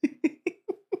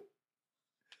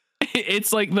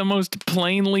 It's like the most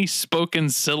plainly spoken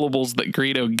syllables that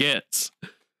Greedo gets.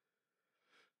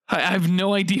 I have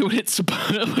no idea what it's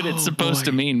supposed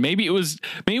to mean. Maybe it was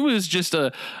just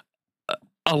a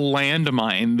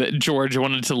landmine that George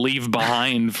wanted to leave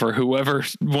behind for whoever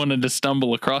wanted to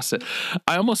stumble across it.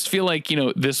 I almost feel like,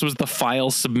 this was the file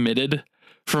submitted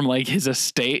from like his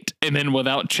estate, and then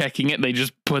without checking it, they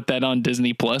just put that on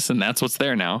Disney Plus, and that's what's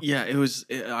there now. Yeah,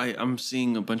 I'm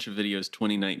seeing a bunch of videos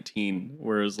 2019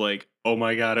 where it was like, oh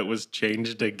my god, it was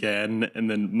changed again, and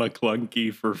then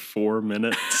McClunky for 4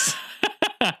 minutes.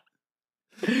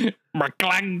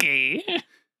 McClunky.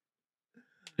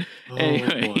 Oh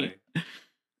anyway.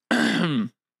 boy.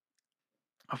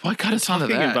 What got us onto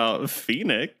that? About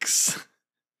Phoenix.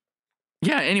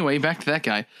 Yeah. Anyway, back to that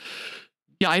guy.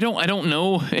 Yeah, I don't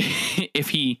know if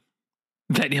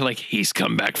he's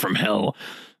come back from hell.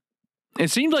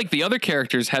 It seemed like the other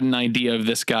characters had an idea of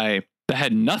this guy that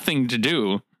had nothing to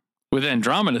do with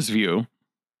Andromeda's view.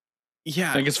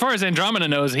 Yeah. Like, as far as Andromeda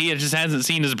knows, he just hasn't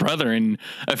seen his brother in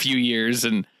a few years,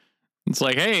 and it's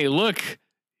like, hey, look,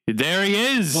 there he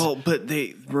is. Well, but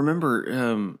they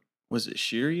remember, was it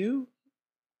Shiryu?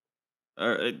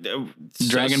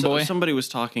 Dragon Boy? Somebody was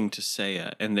talking to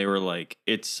Seiya, and they were like,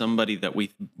 it's somebody that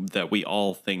we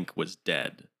all think was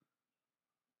dead.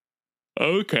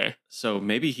 Okay. So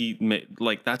maybe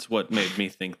that's what made me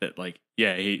think that, like,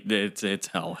 yeah, it's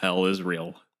hell. Hell is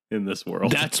real in this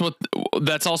world.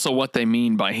 That's also what they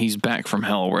mean by he's back from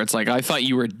hell, where it's like, I thought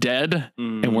you were dead,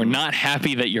 and we're not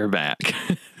happy that you're back.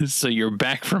 So you're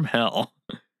back from hell.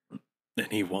 And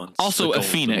he wants also a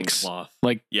phoenix, cloth.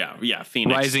 Like, yeah,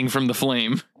 phoenix rising from the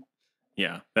flame.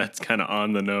 Yeah, that's kind of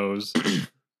on the nose.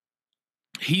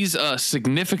 He's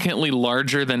significantly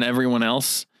larger than everyone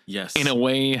else. Yes, in a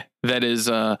way that is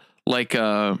like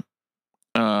Fakum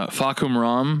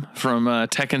Ram from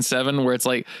Tekken 7, where it's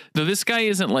like, though this guy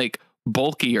isn't like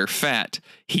bulky or fat,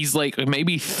 he's like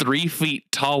maybe 3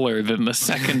 feet taller than the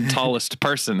second tallest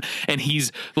person, and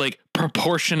he's like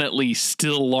proportionately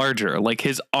still larger. Like,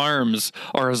 his arms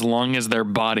are as long as their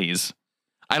bodies.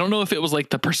 I don't know if it was like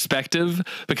the perspective,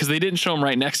 because they didn't show him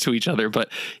right next to each other, but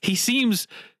he seems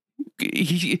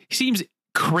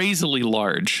crazily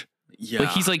large. Yeah, like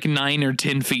he's like 9 or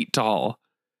 10 feet tall.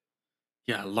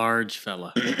 Yeah, large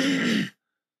fella.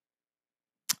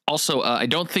 Also, I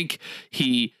don't think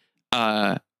he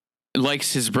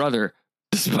likes his brother,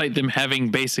 despite them having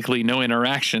basically no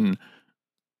interaction.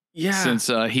 Yeah, since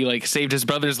he like saved his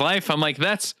brother's life. I'm like,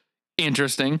 that's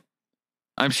interesting.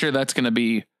 I'm sure that's going to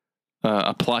be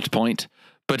a plot point.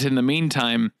 But in the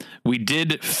meantime, we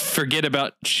did forget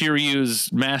about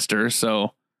Shiryu's master,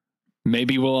 so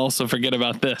maybe we'll also forget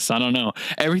about this. I don't know.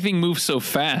 Everything moves so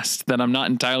fast that I'm not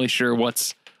entirely sure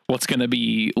what's going to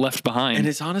be left behind. And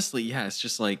it's honestly, yeah, it's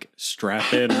just like,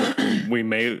 strap in. We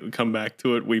may come back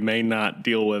to it. We may not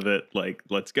deal with it. Like,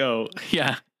 let's go.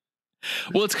 Yeah.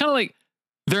 Well, it's kind of like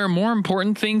there are more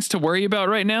important things to worry about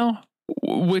right now,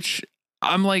 which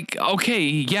I'm like, okay,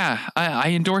 yeah, I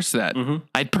endorse that. Mm-hmm.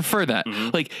 I'd prefer that.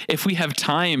 Mm-hmm. Like, if we have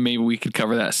time, maybe we could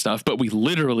cover that stuff, but we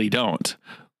literally don't.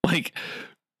 Like,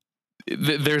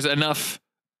 there's enough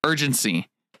urgency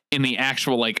in the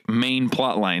actual like main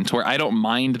plot lines where I don't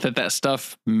mind that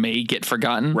stuff may get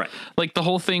forgotten. Right. Like the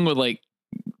whole thing with like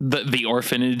the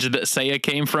orphanage that Seiya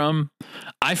came from.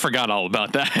 I forgot all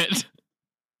about that.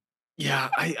 Yeah,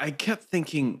 I kept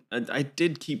thinking, I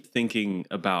did keep thinking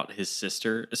about his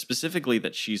sister, specifically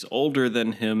that she's older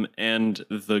than him, and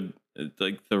the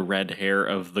red hair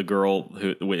of the girl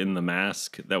who in the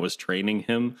mask that was training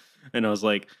him. And I was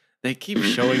like, they keep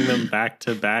showing them back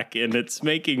to back, and it's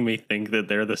making me think that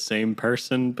they're the same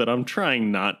person, but I'm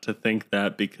trying not to think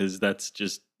that because that's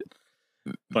just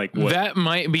like what. That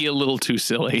might be a little too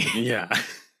silly. Yeah.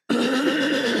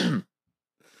 The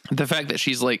fact that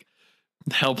she's like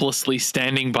helplessly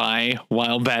standing by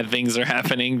while bad things are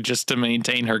happening just to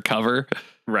maintain her cover.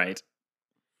 Right.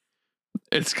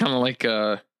 It's kind of like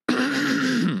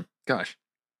gosh.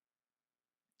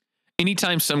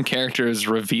 Anytime some character is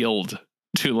revealed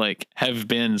to like have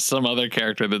been some other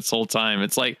character this whole time,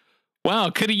 it's like, wow,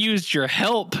 could have used your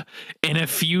help in a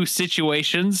few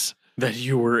situations that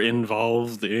you were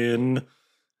involved in.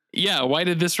 Yeah, why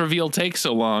did this reveal take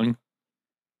so long?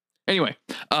 Anyway,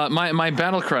 my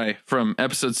battle cry from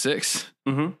episode 6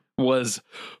 was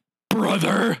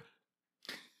brother.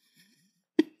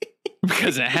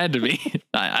 Because it had to be.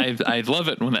 I love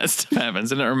it when that stuff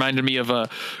happens. And it reminded me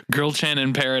of Girl-chan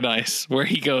in Paradise, where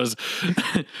he goes,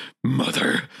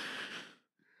 mother.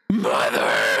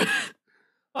 Mother.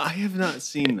 I have not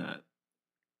seen that.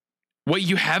 What,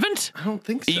 you haven't? I don't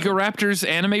think so. Egoraptor's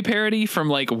anime parody from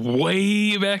like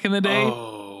way back in the day?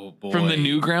 Oh, boy. From the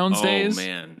Newgrounds days? Oh,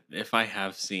 man. If I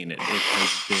have seen it, it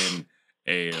has been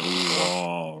a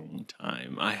long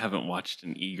time. I haven't watched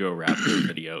an Egoraptor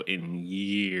video in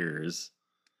years.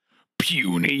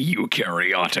 Puny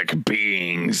eukaryotic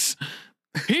beings.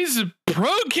 He's a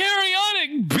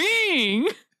prokaryotic being.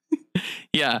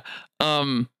 Yeah.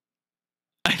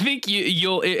 I think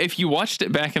you'll if you watched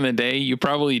it back in the day, you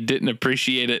probably didn't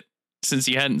appreciate it since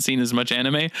you hadn't seen as much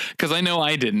anime. Because I know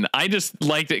I didn't. I just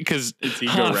liked it because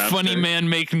funny man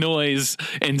make noise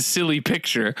and silly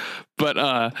picture. But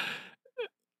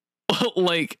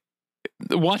like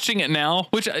watching it now,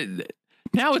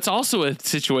 now it's also a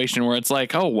situation where it's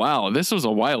like, oh wow, this was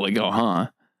a while ago, huh?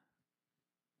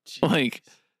 Jeez. Like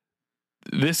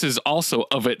this is also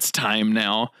of its time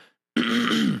now.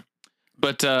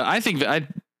 But I think that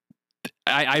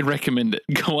I'd recommend it.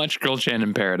 Go watch Girl-chan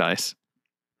in Paradise.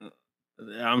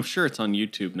 I'm sure it's on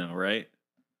YouTube now, right?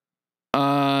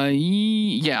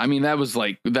 Yeah. I mean, that was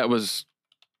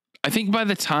I think by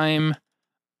the time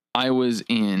I was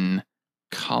in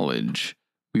college,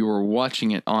 we were watching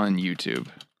it on YouTube.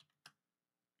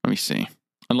 Let me see.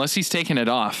 Unless he's taken it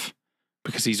off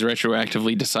because he's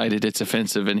retroactively decided it's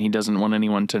offensive and he doesn't want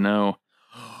anyone to know.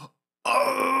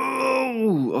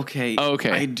 Oh, okay.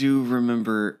 Okay. I do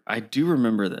remember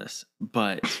this,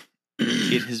 but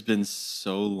it has been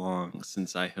so long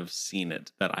since I have seen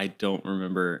it that I don't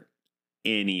remember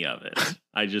any of it.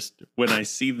 I just, when I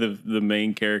see the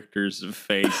main character's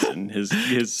face and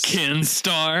his Ken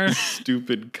Star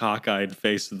stupid cockeyed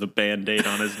face with the Band-Aid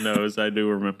on his nose, I do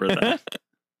remember that.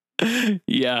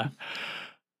 Yeah.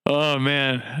 Oh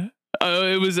man.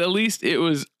 It was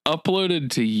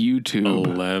uploaded to YouTube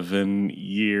 11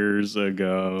 years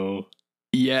ago.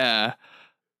 Yeah.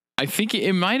 I think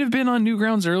it might have been on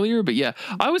Newgrounds earlier, but yeah,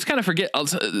 I always kind of forget.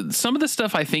 Some of the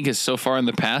stuff I think is so far in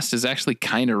the past is actually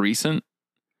kind of recent.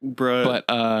 Bruh, but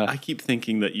I keep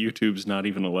thinking that YouTube's not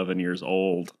even 11 years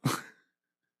old.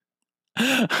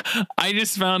 I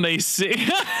just found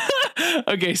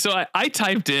okay, so I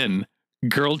typed in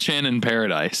Girl-chan in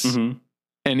Paradise. Mm-hmm.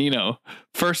 And,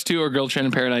 first two are Girl-chan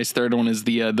in Paradise. Third one is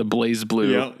the Blaze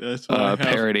Blue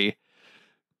parody.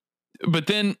 But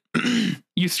then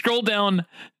you scroll down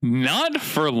not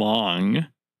for long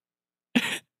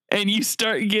and you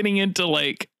start getting into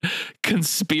like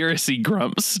conspiracy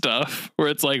grump stuff where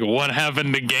it's like, what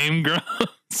happened to Game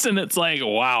Grumps? And it's like,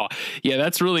 wow. Yeah,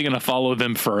 that's really going to follow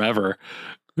them forever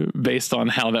based on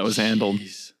how that was handled.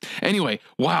 Anyway,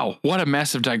 wow. What a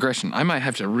massive digression. I might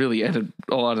have to really edit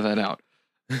a lot of that out.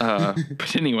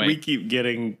 But anyway, we keep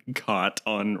getting caught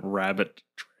on rabbit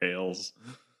trails.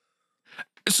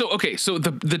 So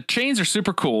the chains are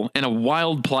super cool and a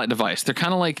wild plot device. They're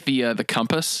kind of like the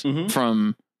compass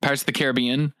from Pirates of the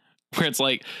Caribbean, where it's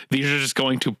like these are just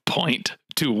going to point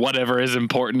to whatever is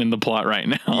important in the plot right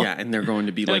now. Yeah, and they're going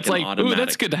to be like an automatic. Ooh,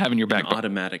 that's good to have in your back.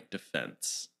 Automatic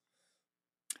defense.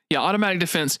 Yeah, automatic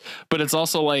defense, but it's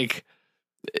also like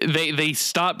they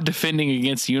stopped defending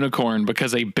against Unicorn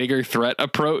because a bigger threat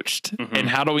approached. Mm-hmm. And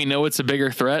how do we know it's a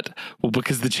bigger threat? Well,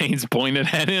 because the chain's pointed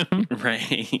at him.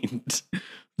 Right. It's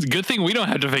a good thing we don't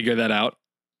have to figure that out.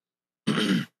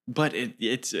 But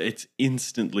it's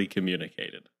instantly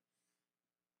communicated.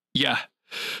 Yeah.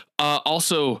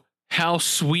 Also, how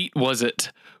sweet was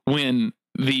it when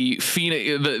the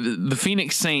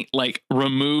Phoenix Saint like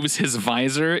removes his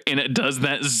visor and it does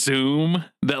that zoom,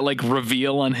 that like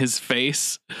reveal on his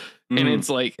face, and it's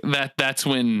like that's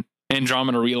when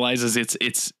Andromeda realizes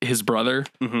it's his brother.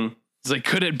 It's like,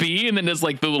 could it be? And then there's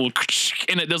like the little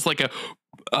and it does like a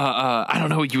I don't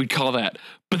know what you would call that,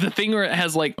 but the thing where it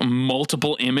has like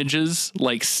multiple images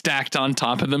like stacked on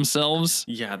top of themselves.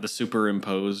 Yeah, the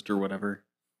superimposed or whatever.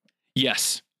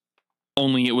 Yes,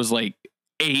 only it was like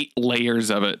 8 layers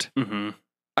of it.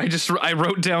 I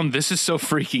wrote down, this is so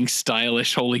freaking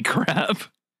stylish, holy crap.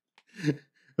 It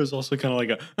was also kind of like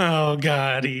a, oh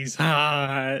god, he's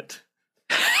hot.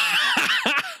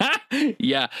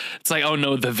 Yeah, it's like, oh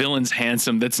no, the villain's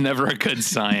handsome. That's never a good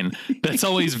sign. That's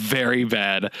always very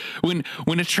bad. When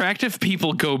attractive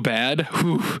people go bad,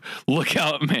 whew, look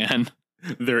out, man.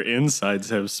 Their insides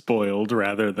have spoiled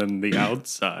rather than the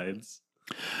outsides.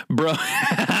 Bro,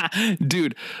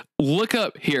 dude, look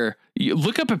up here.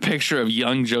 Look up a picture of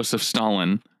young Joseph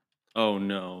Stalin. Oh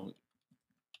no.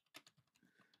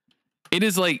 It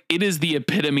is the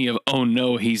epitome of, oh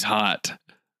no, he's hot.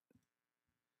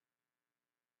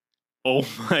 Oh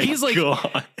my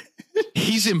god.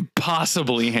 He's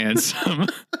impossibly handsome.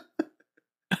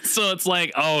 So it's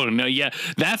like, oh no, yeah,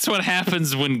 that's what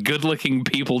happens when good-looking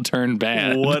people turn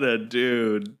bad. What a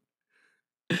dude.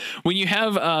 When you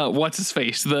have what's his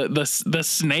face, the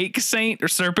snake saint or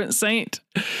serpent saint,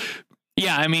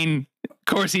 yeah, I mean, of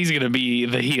course he's gonna be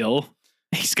the heel.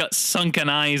 He's got sunken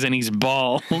eyes and he's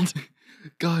bald.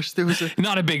 Gosh, there was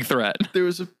not a big threat.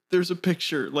 There's a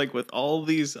picture like with all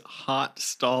these hot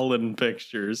Stalin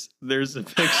pictures. There's a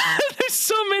picture. There's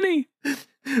so many.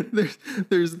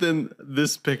 There's then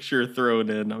this picture thrown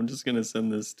in. I'm just gonna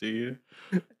send this to you.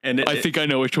 And I think I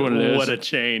know which one it is. What a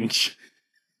change.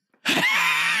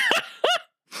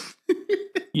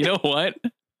 You know what?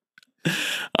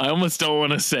 I almost don't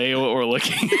want to say what we're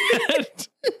looking at.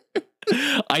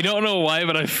 I don't know why,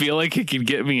 but I feel like it could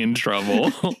get me in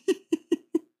trouble.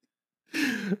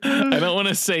 I don't want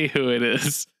to say who it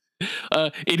is.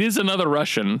 It is another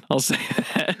Russian. I'll say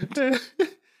that.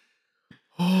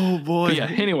 Oh boy. But yeah.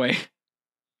 Anyway,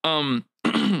 so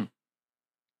the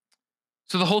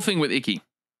whole thing with Ikki,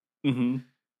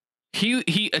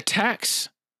 he attacks.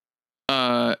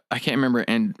 I can't remember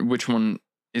and which one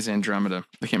is Andromeda.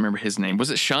 I can't remember his name. Was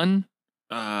it Shun?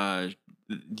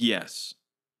 Yes.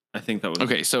 I think that was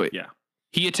okay. So yeah,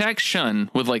 he attacks Shun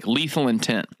with like lethal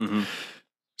intent.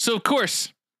 So of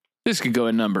course, this could go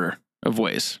a number of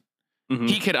ways.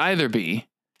 He could either be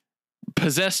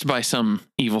possessed by some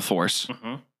evil force.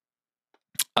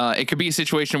 It could be a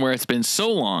situation where it's been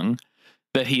so long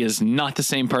that he is not the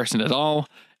same person at all,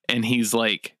 and he's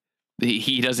like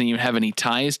he doesn't even have any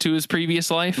ties to his previous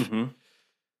life.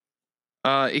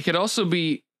 It could also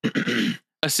be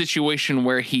a situation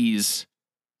where he's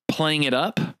playing it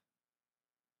up.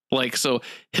 Like, so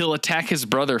he'll attack his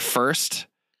brother first,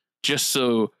 just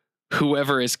so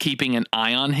whoever is keeping an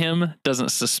eye on him doesn't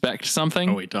suspect something.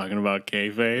 Are we talking about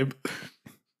kayfabe?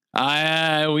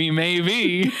 We may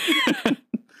be.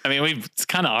 I mean, it's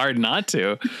kind of hard not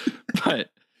to, but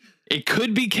it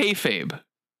could be kayfabe.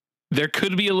 There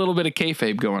could be a little bit of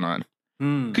kayfabe going on.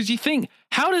 Because you think,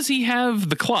 how does he have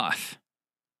the cloth?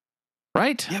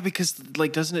 Right? Yeah, because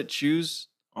like, doesn't it choose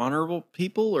honorable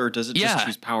people or does it just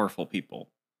choose powerful people?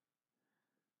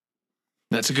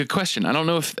 That's a good question. I don't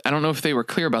know if they were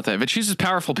clear about that. If it chooses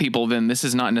powerful people, then this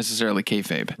is not necessarily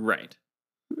kayfabe. Right.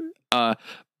 But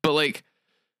like,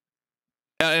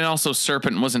 and also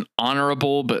Serpent wasn't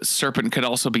honorable, but Serpent could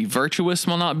also be virtuous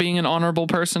while not being an honorable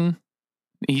person.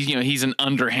 He's an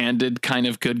underhanded kind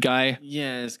of good guy.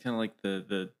 Yeah, it's kind of like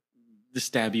the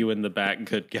stab you in the back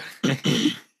good guy.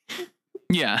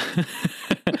 Yeah.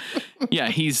 Yeah,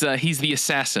 he's the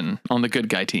assassin on the good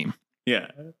guy team. Yeah.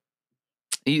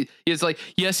 He's like,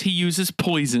 yes, he uses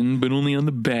poison, but only on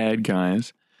the bad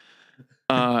guys.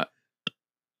 I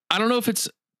don't know if it's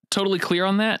totally clear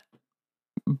on that,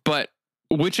 but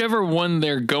whichever one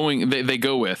they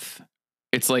go with,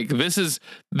 it's like this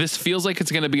feels like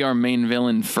it's going to be our main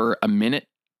villain for a minute,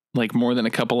 like more than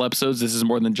a couple episodes. This is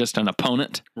more than just an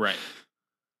opponent. Right.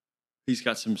 He's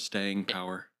got some staying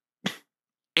power.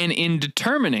 And in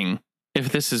determining if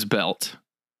this is Belt,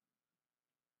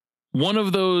 one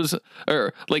of those,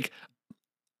 or like,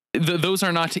 those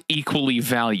are not equally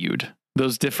valued.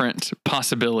 Those different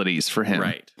possibilities for him.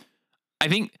 Right. I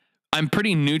think I'm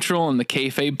pretty neutral on the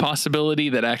kayfabe possibility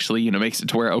that actually, makes it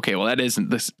to where, okay, well, that isn't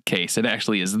this case. It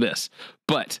actually is this.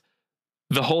 But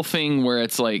the whole thing where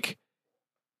it's like,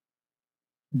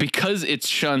 because it's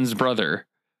Shun's brother,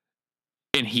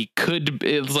 and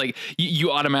it's like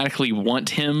you automatically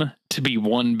want him to be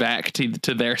won back to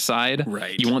their side.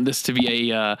 Right. You want this to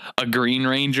be a Green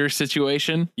Ranger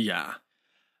situation. Yeah.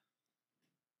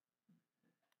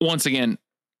 Once again,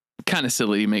 kind of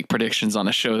silly to make predictions on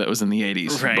a show that was in the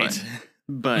 80s. Right.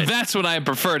 But that's what I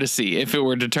prefer to see if it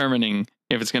were determining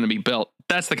if it's going to be built.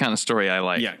 That's the kind of story I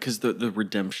like. yeah, because the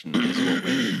redemption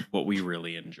is what we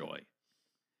really enjoy.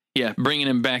 Yeah, bringing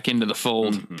him back into the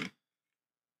fold. Mhm.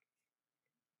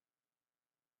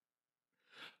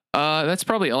 That's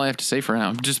probably all I have to say for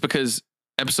now, just because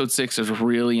episode 6 is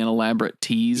really an elaborate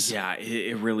tease. Yeah,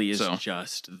 it really is So.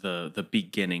 just the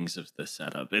beginnings of the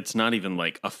setup. It's not even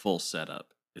like a full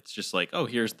setup. It's just like, oh,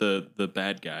 here's the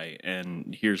bad guy,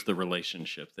 and here's the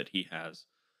relationship that he has.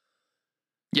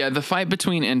 Yeah, the fight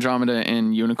between Andromeda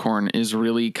and Unicorn is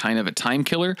really kind of a time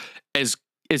killer. As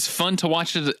fun to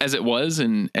watch as it was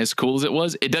and as cool as it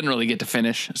was, it doesn't really get to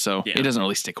finish, so Yeah. it doesn't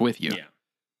really stick with you. Yeah.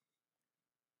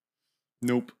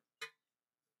 Nope.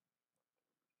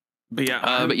 But yeah,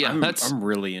 I'm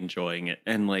really enjoying it,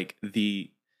 and like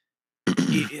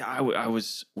I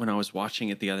was when I was watching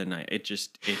it the other night, it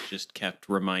just kept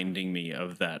reminding me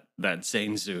of that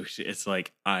Zanzu. It's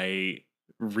like I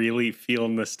really feel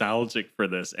nostalgic for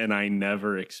this, and I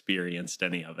never experienced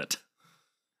any of it.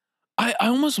 I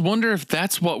almost wonder if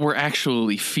that's what we're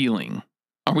actually feeling.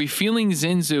 Are we feeling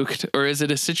Zenzukt, or is it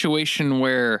a situation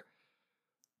where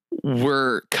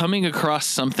we're coming across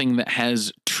something that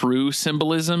has true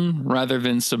symbolism rather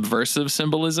than subversive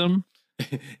symbolism?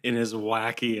 And as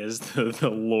wacky as the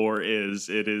lore is,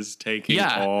 it is taking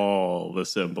Yeah. all the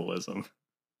symbolism.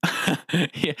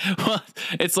 Yeah, well,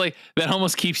 it's like that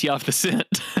almost keeps you off the scent.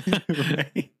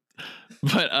 Right.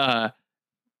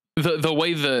 But the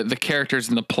way the characters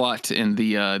and the plot and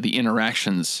the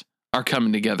interactions are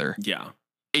coming together, Yeah.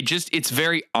 it's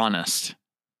very honest.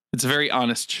 It's a very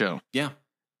honest show. Yeah.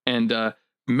 And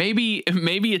maybe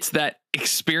it's that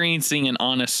experiencing an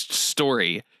honest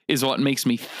story is what makes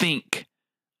me think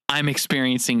I'm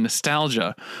experiencing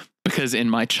nostalgia, because in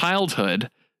my childhood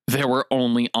there were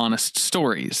only honest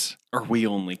stories. Or we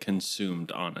only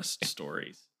consumed honest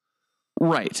stories.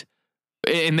 Right.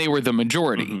 And they were the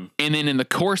majority. Mhm. And then in the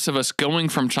course of us going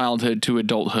from childhood to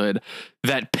adulthood,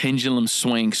 that pendulum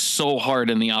swings so hard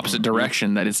in the opposite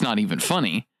direction that it's not even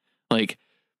funny. Like,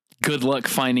 good luck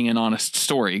finding an honest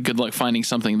story. Good luck finding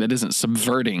something that isn't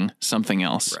subverting something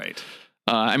else. Right.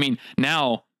 I mean,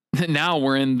 now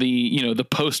we're in the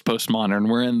postmodern.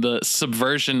 We're in the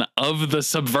subversion of the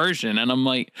subversion. And I'm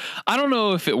like, I don't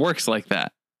know if it works like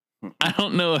that. I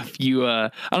don't know if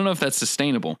I don't know if that's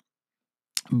sustainable.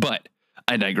 But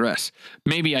I digress.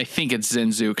 Maybe I think it's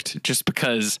Zenzukt just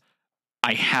because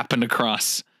I happened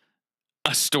across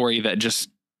a story that just,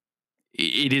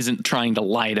 it isn't trying to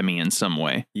lie to me in some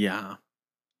way. Yeah.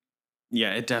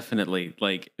 Yeah, it definitely,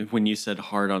 like when you said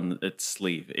hard on its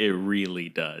sleeve, it really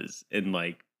does. And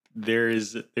like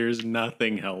there's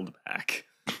nothing held back.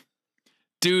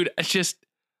 Dude, it's just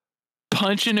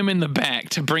punching him in the back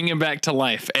to bring him back to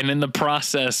life, and in the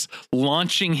process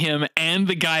launching him and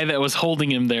the guy that was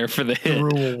holding him there for the hit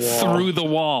through the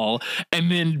wall, and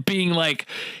then being like,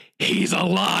 he's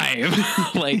alive.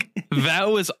 Like, that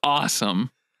was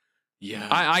awesome. Yeah.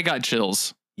 I got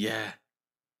chills. Yeah,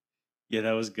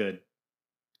 that was good.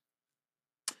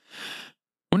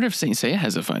 Wonder if Saint Seiya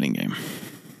has a fighting game.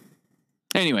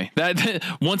 Anyway, that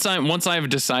once I've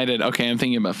decided, okay, I'm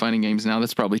thinking about fighting games now,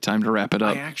 that's probably time to wrap it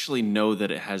up. I actually know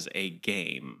that it has a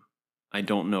game. I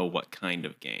don't know what kind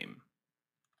of game.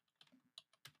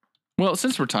 Well,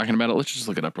 since we're talking about it, let's just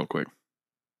look it up real quick.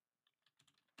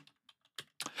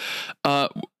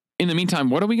 In the meantime,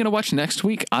 what are we going to watch next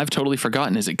week? I've totally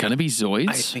forgotten. Is it going to be Zoids?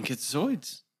 I think it's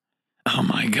Zoids. Oh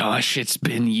my gosh, it's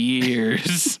been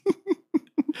years.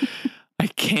 I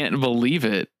can't believe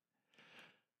it.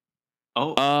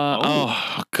 Oh.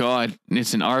 Oh God,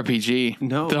 it's an RPG.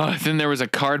 No. Then there was a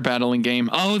card battling game.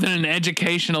 Oh, then an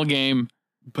educational game.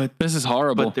 But This is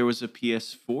horrible. But there was a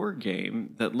PS4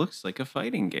 game that looks like a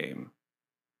fighting game.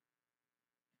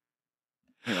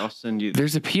 Here, I'll send you.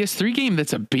 There's a PS3 game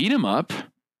that's a beat 'em up.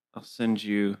 I'll send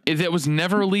you. That was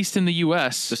never released in the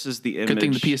US. This is the image. Good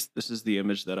thing the PS. This is the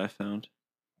image that I found.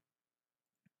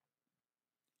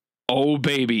 Oh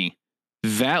baby,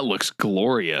 that looks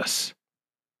glorious.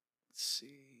 Let's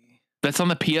see. That's on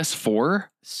the PS4.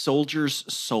 Soldier's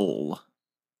Soul.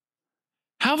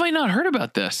 How have I not heard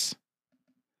about this?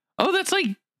 Oh, that's like,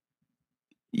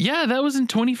 yeah, that was in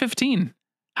 2015.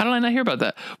 How did I not hear about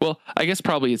that? Well, I guess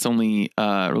probably it's only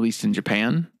released in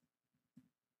Japan.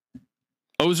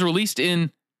 Oh, it was released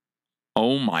in,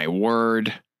 oh my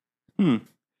word.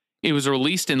 It was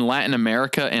released in Latin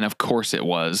America, and of course it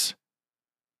was.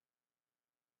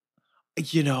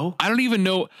 You know, I don't even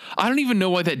know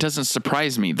why that doesn't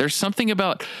surprise me. There's something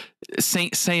about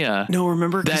Saint Seiya. No,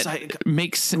 remember that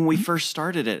makes when we first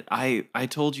started it, I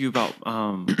told you about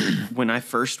when I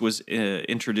first was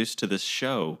introduced to this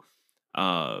show.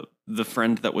 The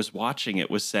friend that was watching it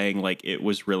was saying like it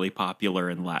was really popular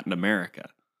in Latin America.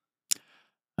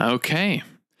 Okay.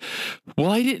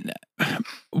 Well,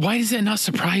 why does that not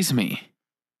surprise me?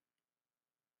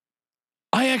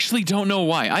 I actually don't know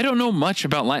why. I don't know much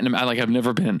about Latin America. Like, I've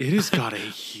never been. It has got a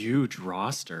huge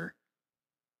roster.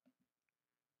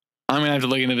 I'm going to have to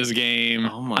look into this game.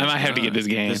 Oh my I might have to get this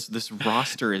game. This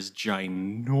roster is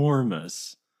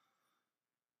ginormous.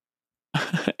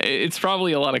 It's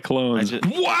probably a lot of clones.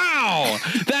 Wow!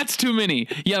 That's too many.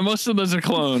 Yeah, most of those are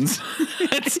clones.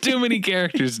 That's too many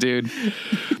characters, dude.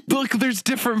 Look, there's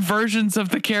different versions of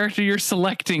the character you're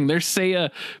selecting. There's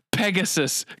Seiya,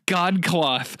 Pegasus,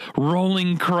 Godcloth,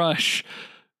 Rolling Crush.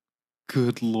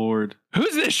 Good lord.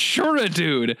 Who's this Shura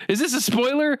dude? Is this a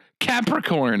spoiler?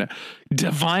 Capricorn.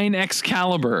 Divine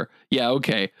Excalibur. Yeah,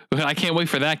 okay. I can't wait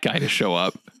for that guy to show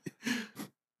up.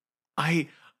 I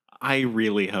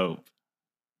really hope.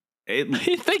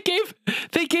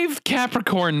 They gave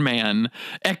Capricorn Man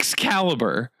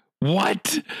Excalibur.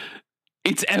 What?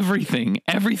 It's everything.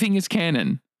 Everything is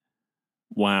canon.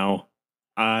 Wow.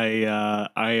 I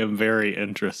am very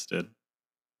interested.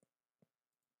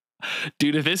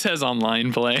 Dude, if this has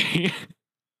online play.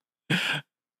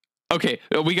 Okay,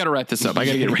 we got to wrap this up. I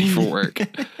got to get ready for work. All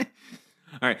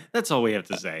right, that's all we have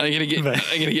to say. I gotta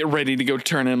get ready to go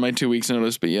turn in my 2 weeks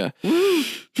notice, but yeah.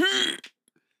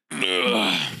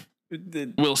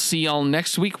 We'll see y'all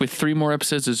next week with 3 more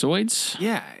episodes of Zoids.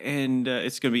 Yeah, and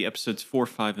it's going to be episodes 4,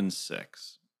 5, and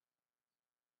 6.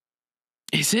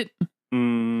 Is it?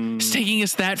 It's taking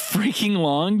us that freaking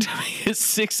long to make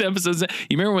 6 episodes.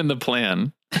 You remember when the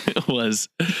plan was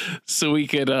so we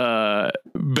could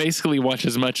basically watch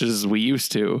as much as we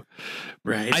used to?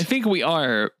 Right. I think we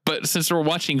are, but since we're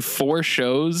watching 4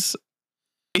 shows,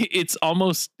 it's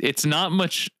not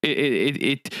much.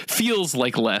 It feels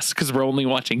like less because we're only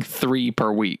watching 3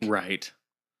 per week. Right.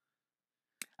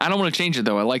 I don't want to change it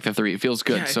though. I like the 3. It feels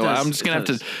good. So I'm just going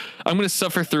to I'm going to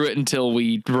suffer through it until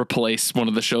we replace one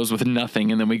of the shows with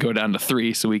nothing. And then we go down to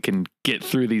 3 so we can get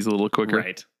through these a little quicker.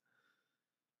 Right.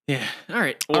 Yeah. All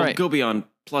right. Well, Go Beyond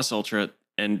Plus Ultra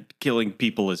and killing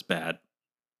people is bad.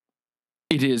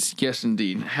 It is. Yes,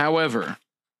 indeed. However,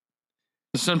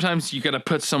 sometimes you got to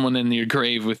put someone in your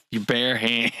grave with your bare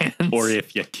hands. Or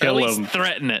if you kill them,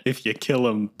 threaten it. If you kill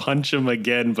them, punch them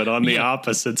again, but on the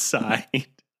opposite side.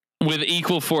 With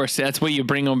equal force. That's where you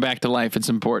bring them back to life. It's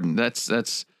important. That's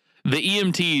the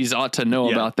EMTs ought to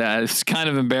know about that. It's kind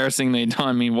of embarrassing. They don't.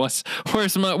 I mean,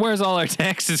 where's all our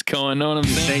taxes going? Know what I'm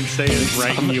saying? Saint Seiya's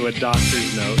writing you a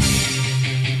doctor's note.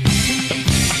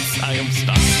 I am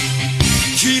stopped.